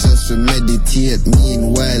weed just to meditate.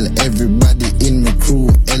 Meanwhile, everybody in my crew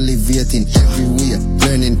elevating everywhere,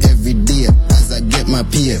 learning every day as I get my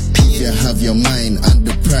pay. If you have your mind on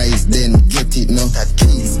the prize, then get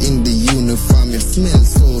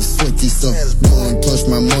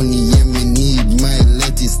money, yeah, me need. Might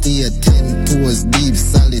let it stay 10 toes deep,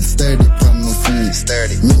 solid, sturdy, from my feet.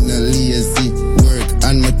 Me no lazy, work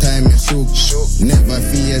on my time, you shook. Never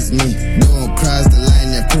fears me, don't cross the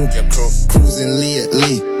line, you crook. Cruising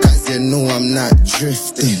lately, cause you know I'm not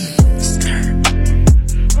drifting.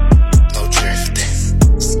 No drifting.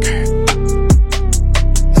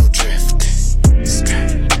 No drifting.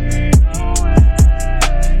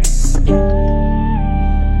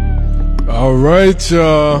 All right,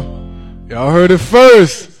 y'all. Y'all heard it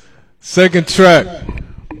first. Second track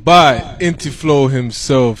by Inti Flow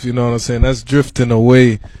himself. You know what I'm saying? That's Drifting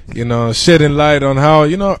Away. You know, shedding light on how,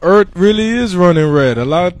 you know, Earth really is running red. A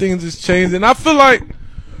lot of things is changing. I feel like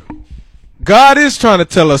God is trying to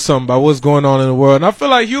tell us something about what's going on in the world. And I feel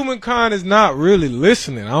like humankind is not really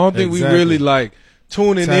listening. I don't think we really like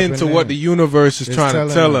tuning into what the universe is trying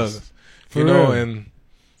to tell us. You know, and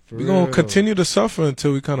we're going to continue to suffer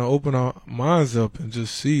until we kind of open our minds up and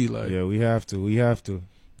just see, like. Yeah, we have to. We have to.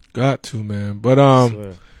 Got to, man. But,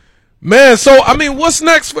 man, so, I mean, what's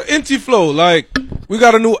next for Inti Flow? Like, we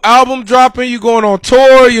got a new album dropping. You going on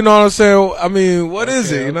tour, you know what I'm saying? I mean, what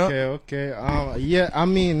is it, you know? Okay. Yeah, I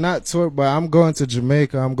mean, not tour, but I'm going to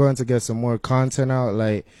Jamaica. I'm going to get some more content out.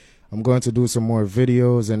 Like, I'm going to do some more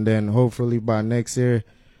videos, and then hopefully by next year,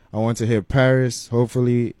 I want to hit Paris.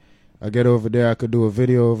 Hopefully I get over there, I could do a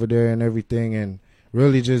video over there and everything, and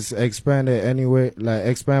really just expand it anyway, like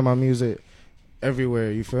expand my music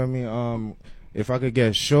everywhere, you feel me? If I could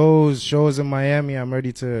get shows in Miami, I'm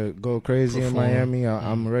ready to go crazy in Miami.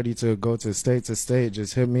 I'm ready to go to state.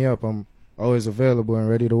 Just hit me up. I'm always available and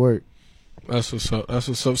ready to work. That's what's up. That's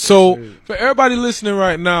what's up. So for everybody listening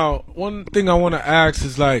right now, one thing I want to ask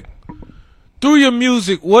is, like, through your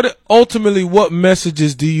music, what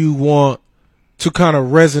messages do you want to kind of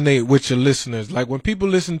resonate with your listeners? Like, when people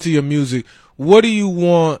listen to your music, what do you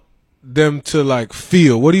want them to, like,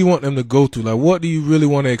 feel? What do you want them to go through? Like, what do you really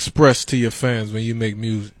want to express to your fans when you make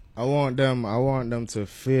music? I want them to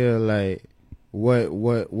feel like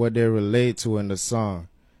what they relate to in the song.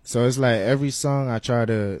 So it's like every song I try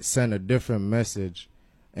to send a different message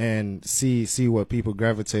and see what people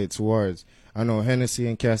gravitate towards. I know Hennessy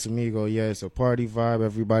and Casamigo, yeah, it's a party vibe.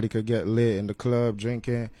 Everybody could get lit in the club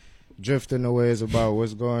drinking. Drifting Away is about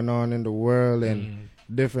what's going on in the world and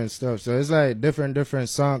different stuff. So it's like different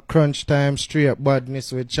song. Crunch Time, Straight Up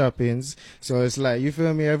Badness with Choppings. So it's like, you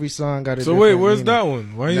feel me? Every song got a So different wait, where's meaning. that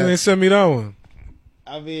one? Why you ain't send me that one?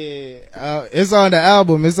 I mean, it's on the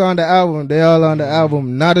album. They all on the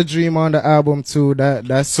album. Not a Dream on the album too. That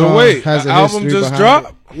song so wait, has the a album history just behind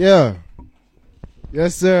dropped? it. Yeah.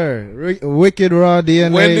 Yes, sir. Wicked Raw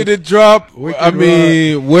DNA. When did it drop? I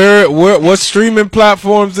mean, what streaming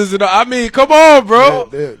platforms is it on? I mean, come on, bro.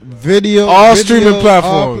 All streaming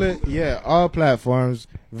platforms. All platforms.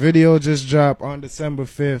 Video just dropped on December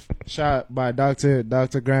 5th. Shot by Dr.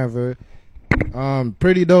 Granville.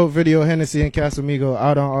 Pretty dope video. Hennessy and Casamigo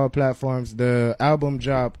out on all platforms. The album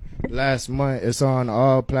dropped last month. It's on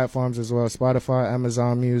all platforms as well. Spotify,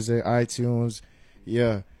 Amazon Music, iTunes.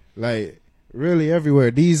 Yeah, like. Really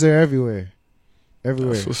everywhere. These are everywhere.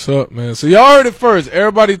 That's what's up, man. So y'all heard it first.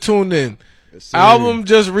 Everybody tuned in. Yes, album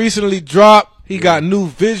just recently dropped. He got new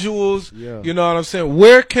visuals. Yeah. You know what I'm saying?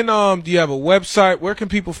 Where can do you have a website? Where can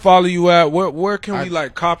people follow you at? Where can we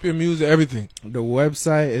like copy your music, everything? The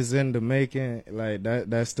website is in the making. Like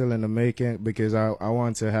that's still in the making because I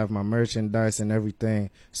want to have my merchandise and everything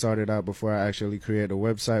sorted out before I actually create a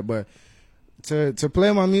website. But to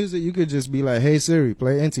play my music, you could just be like, "Hey Siri,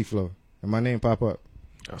 play Inti Flow." And my name pop up.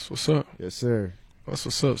 That's what's up. Yes, sir. That's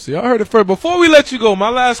what's up. So y'all heard it first. Before we let you go, my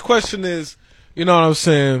last question is, you know what I'm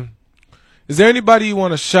saying? Is there anybody you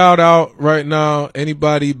want to shout out right now?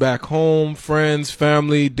 Anybody back home, friends,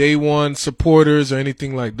 family, day one, supporters, or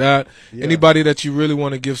anything like that? Yeah. Anybody that you really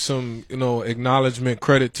want to give some, you know, acknowledgement,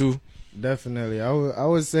 credit to? Definitely. I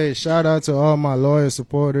would say shout out to all my loyal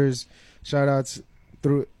supporters. Shout out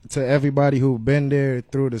to everybody who been there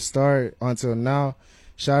through the start until now.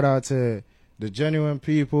 Shout out to the genuine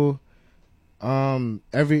people,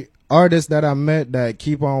 every artist that I met that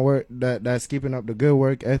keep on work, that's keeping up the good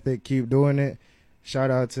work ethic, keep doing it.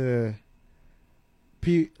 Shout out to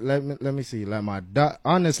let me see, like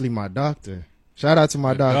honestly my doctor. Shout out to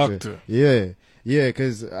my doctor. Yeah,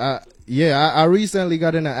 cause I recently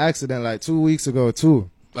got in an accident like 2 weeks ago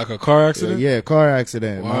too. Like a car accident? Yeah, car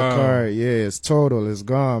accident. Wow. My car, it's total. It's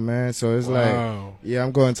gone, man. So it's like,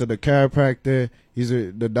 I'm going to the chiropractor.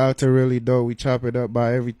 The doctor really dope. We chop it up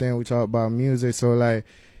about everything. We talk about music. So like,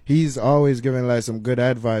 he's always giving like some good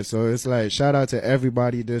advice. So it's like, shout out to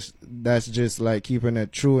everybody that's just like keeping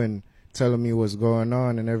it true and telling me what's going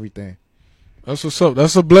on and everything. That's what's up.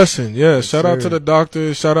 That's a blessing. Yeah. Yes, shout out sir. to the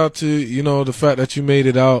doctor. Shout out to, you know, the fact that you made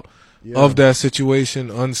it out of that situation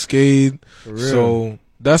unscathed. For real. So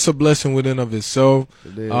that's a blessing within of itself.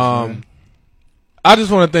 It is, man. I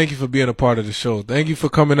just want to thank you for being a part of the show. Thank you for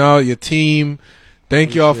coming out, your team.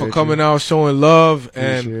 Thank y'all for coming out, showing love.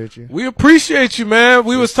 Appreciate you. We appreciate you, man.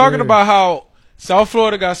 We was talking about how South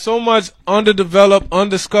Florida got so much underdeveloped,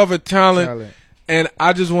 undiscovered talent. And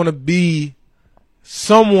I just want to be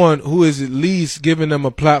someone who is at least giving them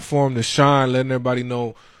a platform to shine, letting everybody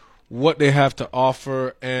know what they have to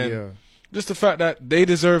offer, and just the fact that they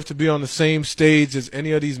deserve to be on the same stage as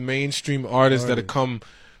any of these mainstream artists that have come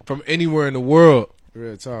from anywhere in the world.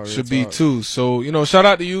 Real talk, should be too. So, you know, shout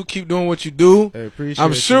out to you. Keep doing what you do. Hey, appreciate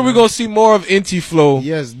I'm sure you, we're man. gonna see more of Inti Flow.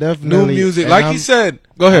 Yes, definitely. New music, And like he said.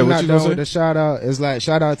 Go ahead. I'm What not you done gonna with say? the shout out. It's like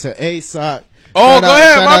shout out to ASOC. Oh, go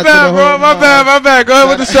ahead. My bad, bro. My bad. Go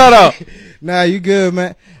ahead with the shout out. Nah, you good,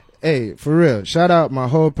 man. Hey, for real. Shout out my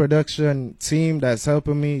whole production team that's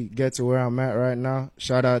helping me get to where I'm at right now.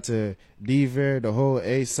 Shout out to D-Ver, the whole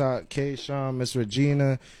ASOC, K-Sean, Miss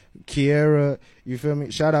Regina, Kiera. You feel me?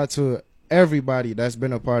 Shout out to everybody that's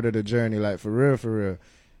been a part of the journey, like for real.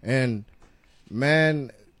 And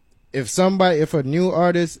man, if a new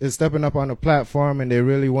artist is stepping up on the platform and they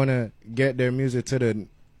really want to get their music to the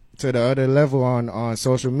other level on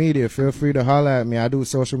social media, feel free to holler at me. I do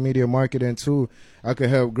social media marketing too. I could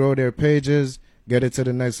help grow their pages, get it to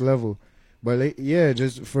the next level. But yeah,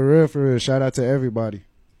 just for real, shout out to everybody.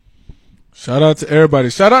 Shout out to everybody.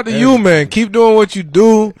 Shout out to you, man. Keep doing what you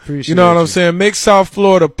do. Appreciate you know what I'm saying? Make South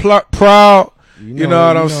Florida proud. You know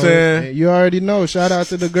what I'm saying? You already know. Shout out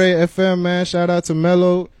to the Great FM, man. Shout out to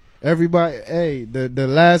Mello. Everybody. Hey, the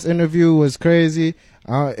last interview was crazy.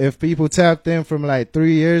 If people tapped in from like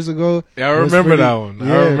 3 years ago. Yeah, I remember that one.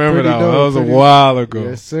 Yeah, I remember that one. dope, That was a while ago.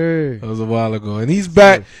 Yes, sir. That was a while ago. And he's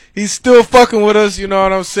back. He's still fucking with us. You know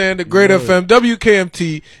what I'm saying? The Great FM,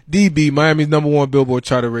 WKMT, DB, Miami's #1 Billboard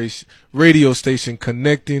charter radio station,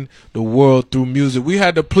 connecting the world through music. We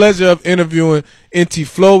had the pleasure of interviewing Inti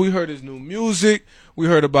Flow. We heard his new music. We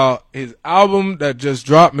heard about his album that just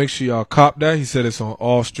dropped. Make sure y'all cop that. He said it's on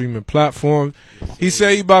all streaming platforms. He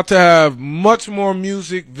said he about to have much more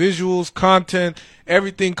music, visuals, content,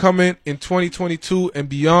 everything coming in 2022 and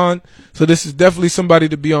beyond. So this is definitely somebody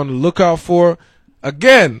to be on the lookout for.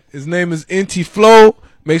 Again, his name is Inti Flow.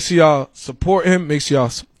 Make sure y'all support him. Make sure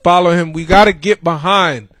y'all follow him. We got to get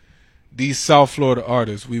behind these South Florida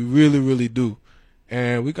artists. We really, really do.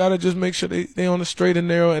 And we got to just make sure they on the straight and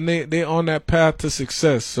narrow and they on that path to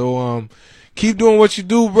success. So keep doing what you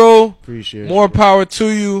do, bro. Appreciate More power to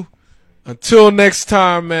you. Until next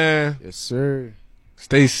time, man. Yes, sir.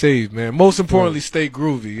 Stay safe, man. Most importantly, stay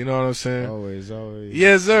groovy. You know what I'm saying? Always.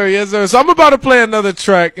 Yes, sir. Yes, sir. So I'm about to play another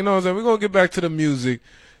track. You know what I'm saying? We're going to get back to the music.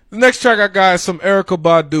 The next track I got is some Erykah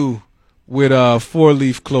Badu with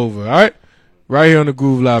 4-Leaf Clover. All right? Right here on the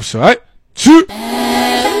Groove Live Show. All right? Shoot.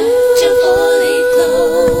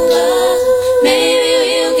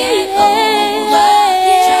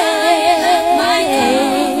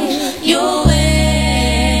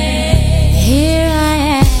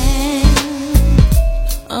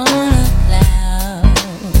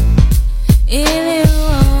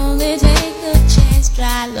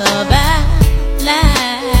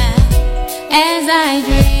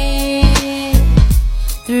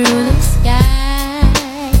 Through the sky,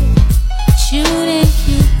 shooting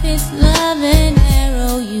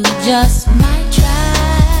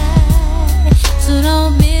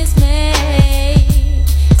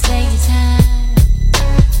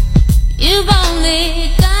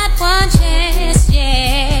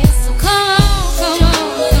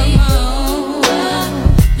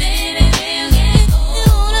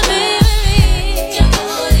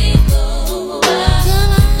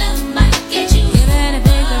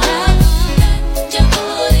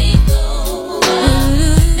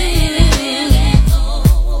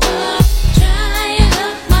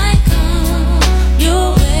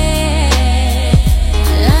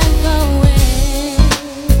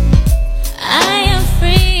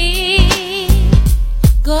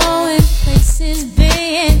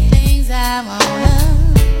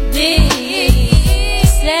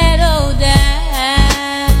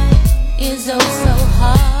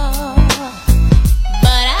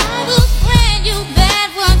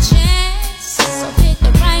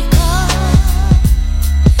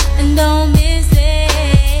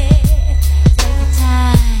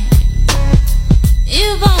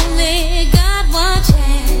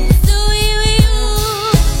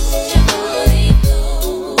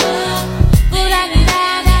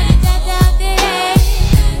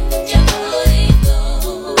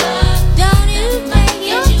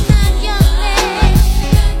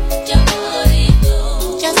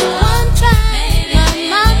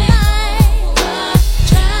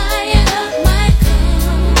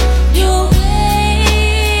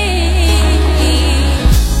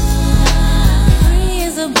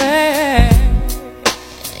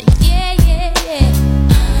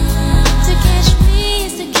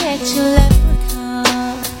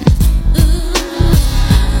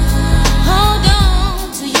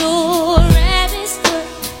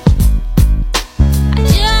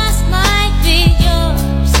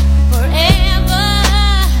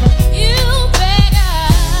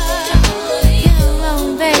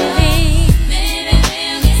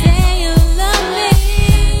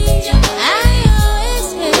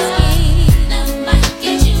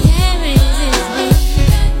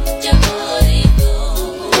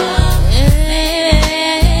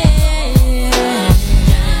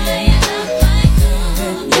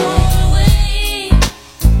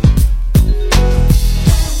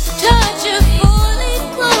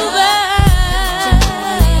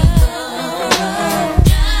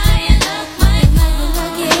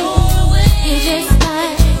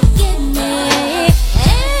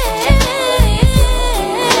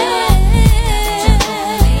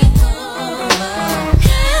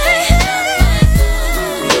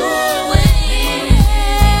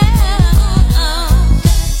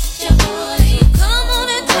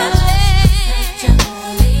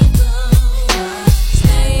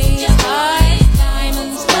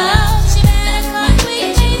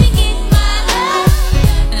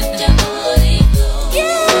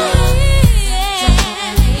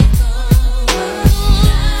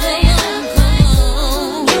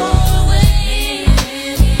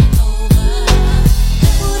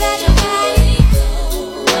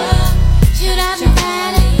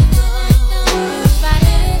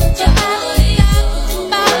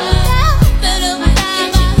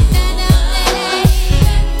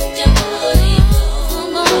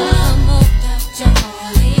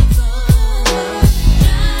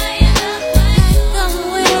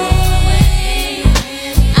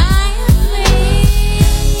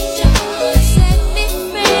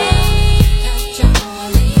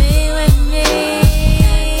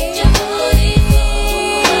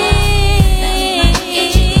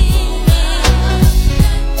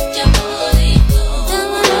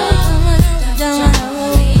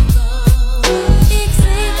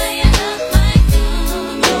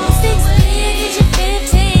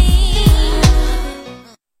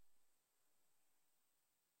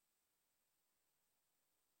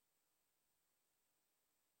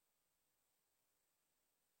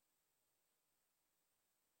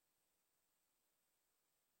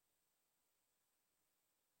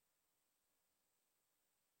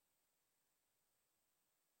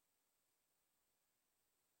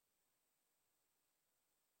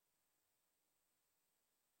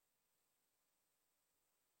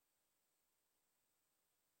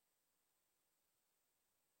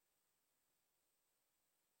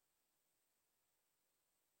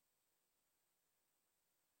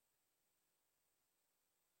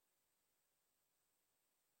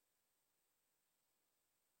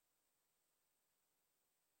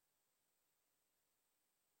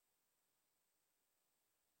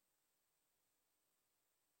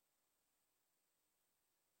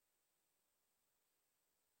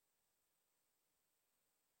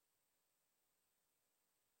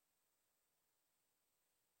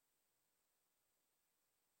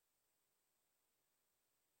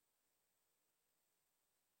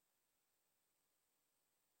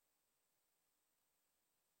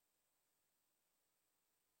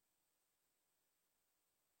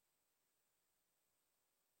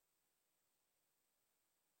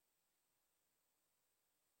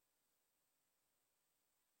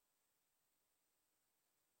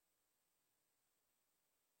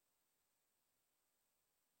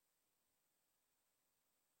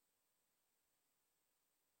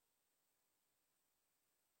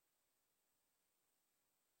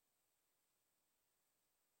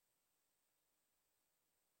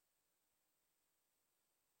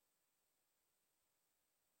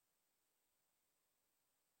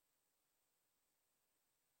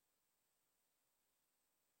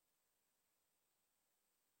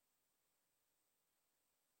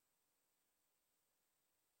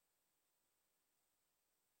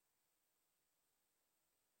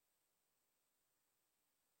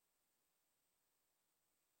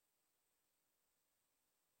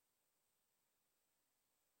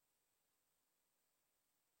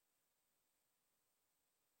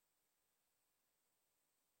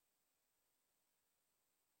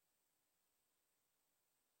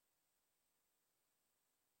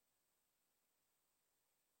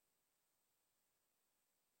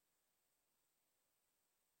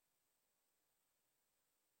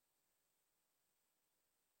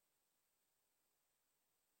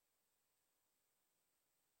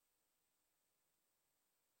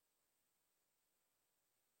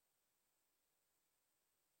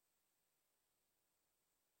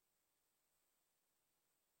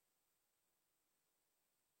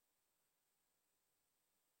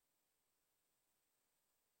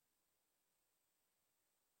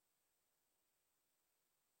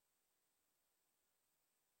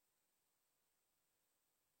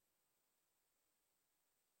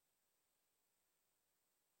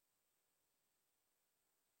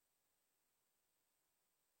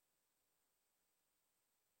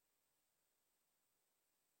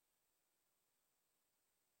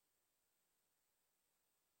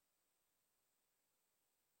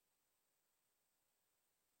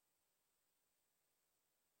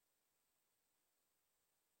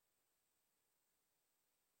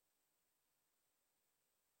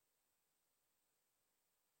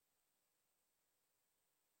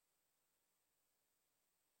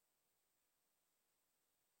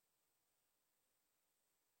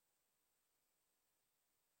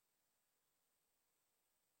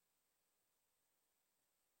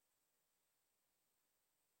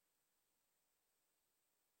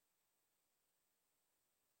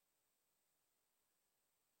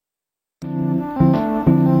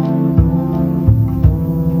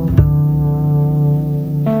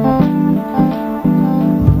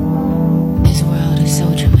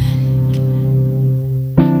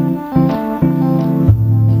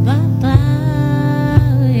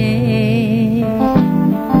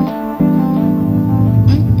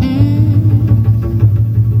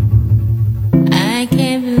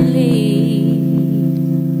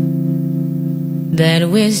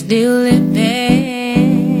we're still living.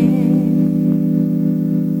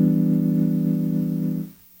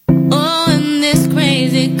 Oh, in this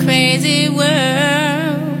crazy, crazy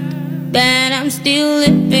world that I'm still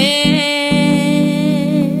living.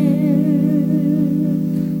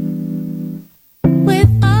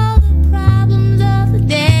 With all the problems of the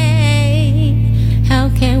day, how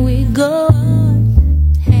can we go on?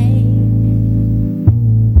 Hey,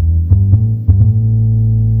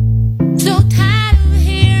 so tired of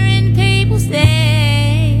hearing people say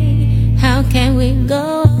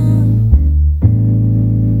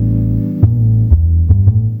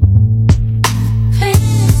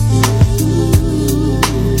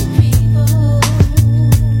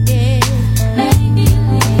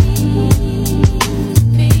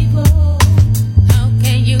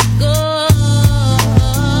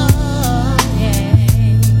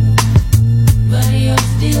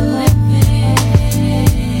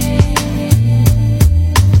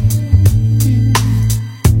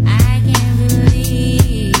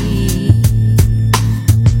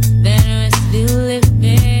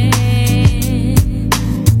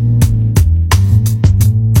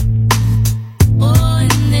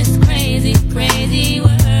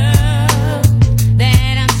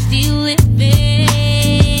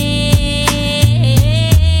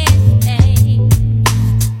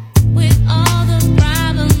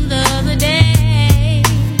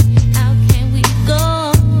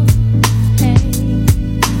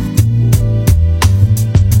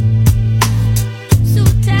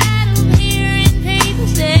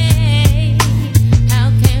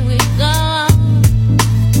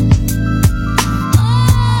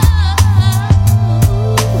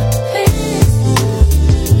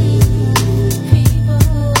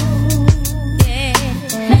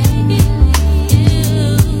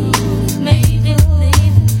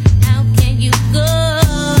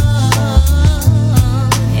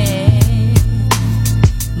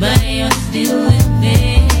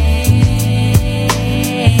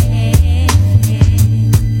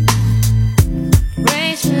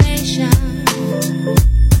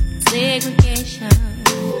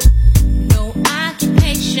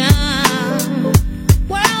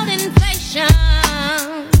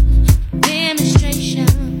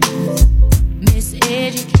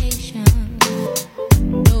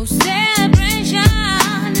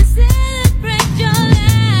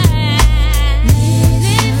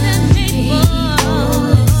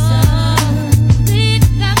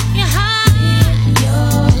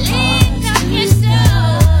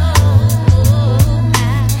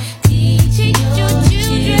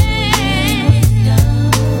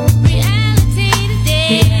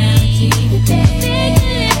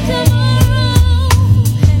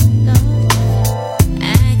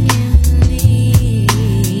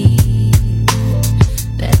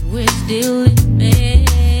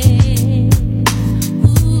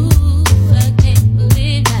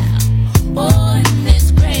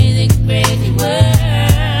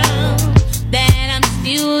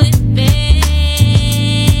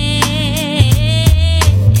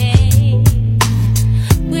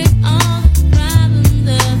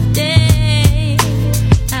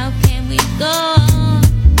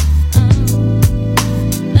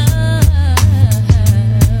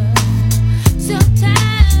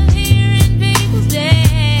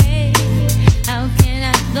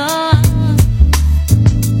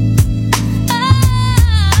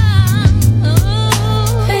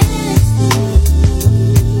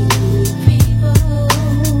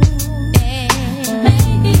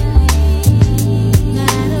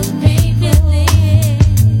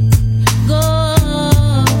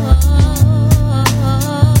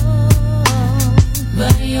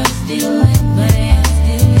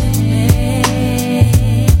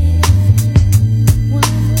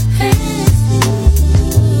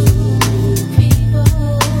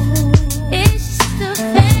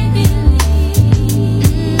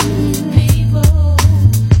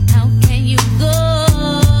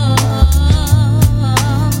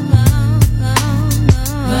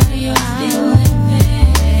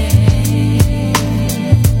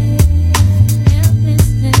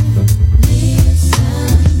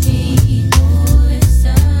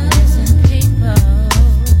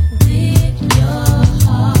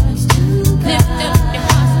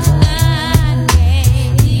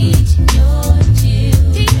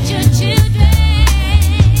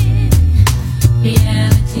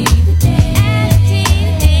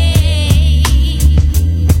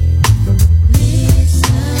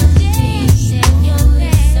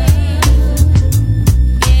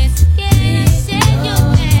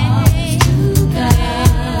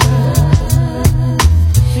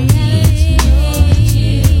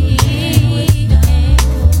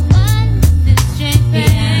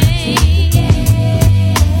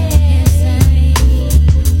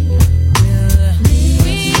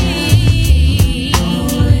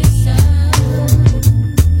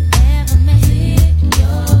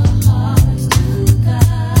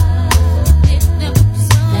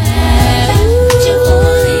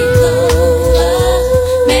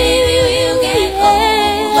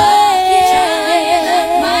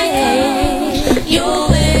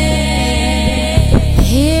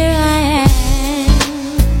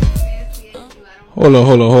Hold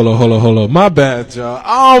on. My bad, y'all.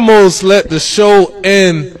 I almost let the show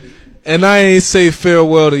end, and I ain't say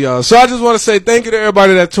farewell to y'all. So I just want to say thank you to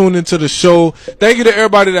everybody that tuned into the show. Thank you to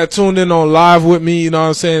everybody that tuned in on live with me, you know what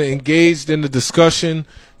I'm saying, engaged in the discussion,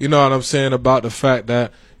 you know what I'm saying, about the fact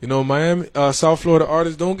that, you know, Miami, South Florida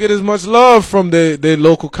artists don't get as much love from their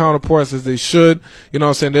local counterparts as they should. You know what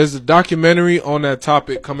I'm saying? There's a documentary on that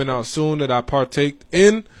topic coming out soon that I partaked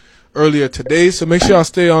in earlier today, so make sure y'all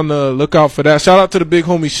stay on the lookout for that. Shout out to the big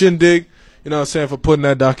homie Shindig, you know what I'm saying, for putting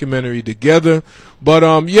that documentary together. But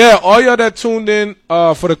yeah, all y'all that tuned in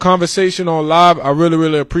for the conversation on live, I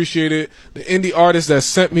really appreciate it. The indie artists that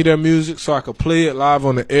sent me their music so I could play it live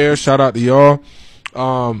on the air, shout out to y'all.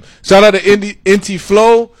 Shout out to Inti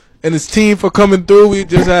Flow and his team for coming through. We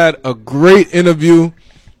just had a great interview,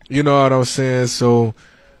 you know what I'm saying. So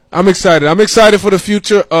I'm excited. I'm excited for the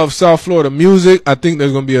future of South Florida music. I think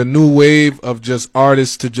there's going to be a new wave of just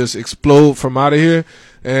artists to just explode from out of here.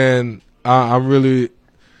 And I'm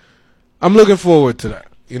looking forward to that.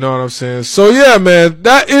 You know what I'm saying? So yeah, man,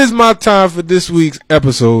 that is my time for this week's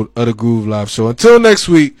episode of the Groove Live Show. Until next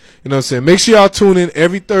week, you know what I'm saying? Make sure y'all tune in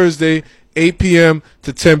every Thursday, 8 p.m.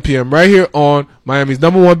 to 10 p.m. right here on Miami's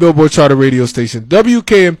 #1 Billboard charter radio station,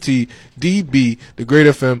 WKMT DB, the Great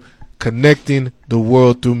FM, connecting the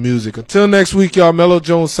world through music. Until next week, y'all, Mellow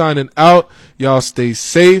Jones signing out. Y'all stay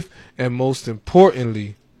safe, and most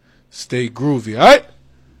importantly, stay groovy, all right?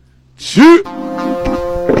 Shoot!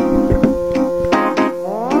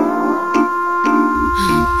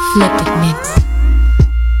 Flip it.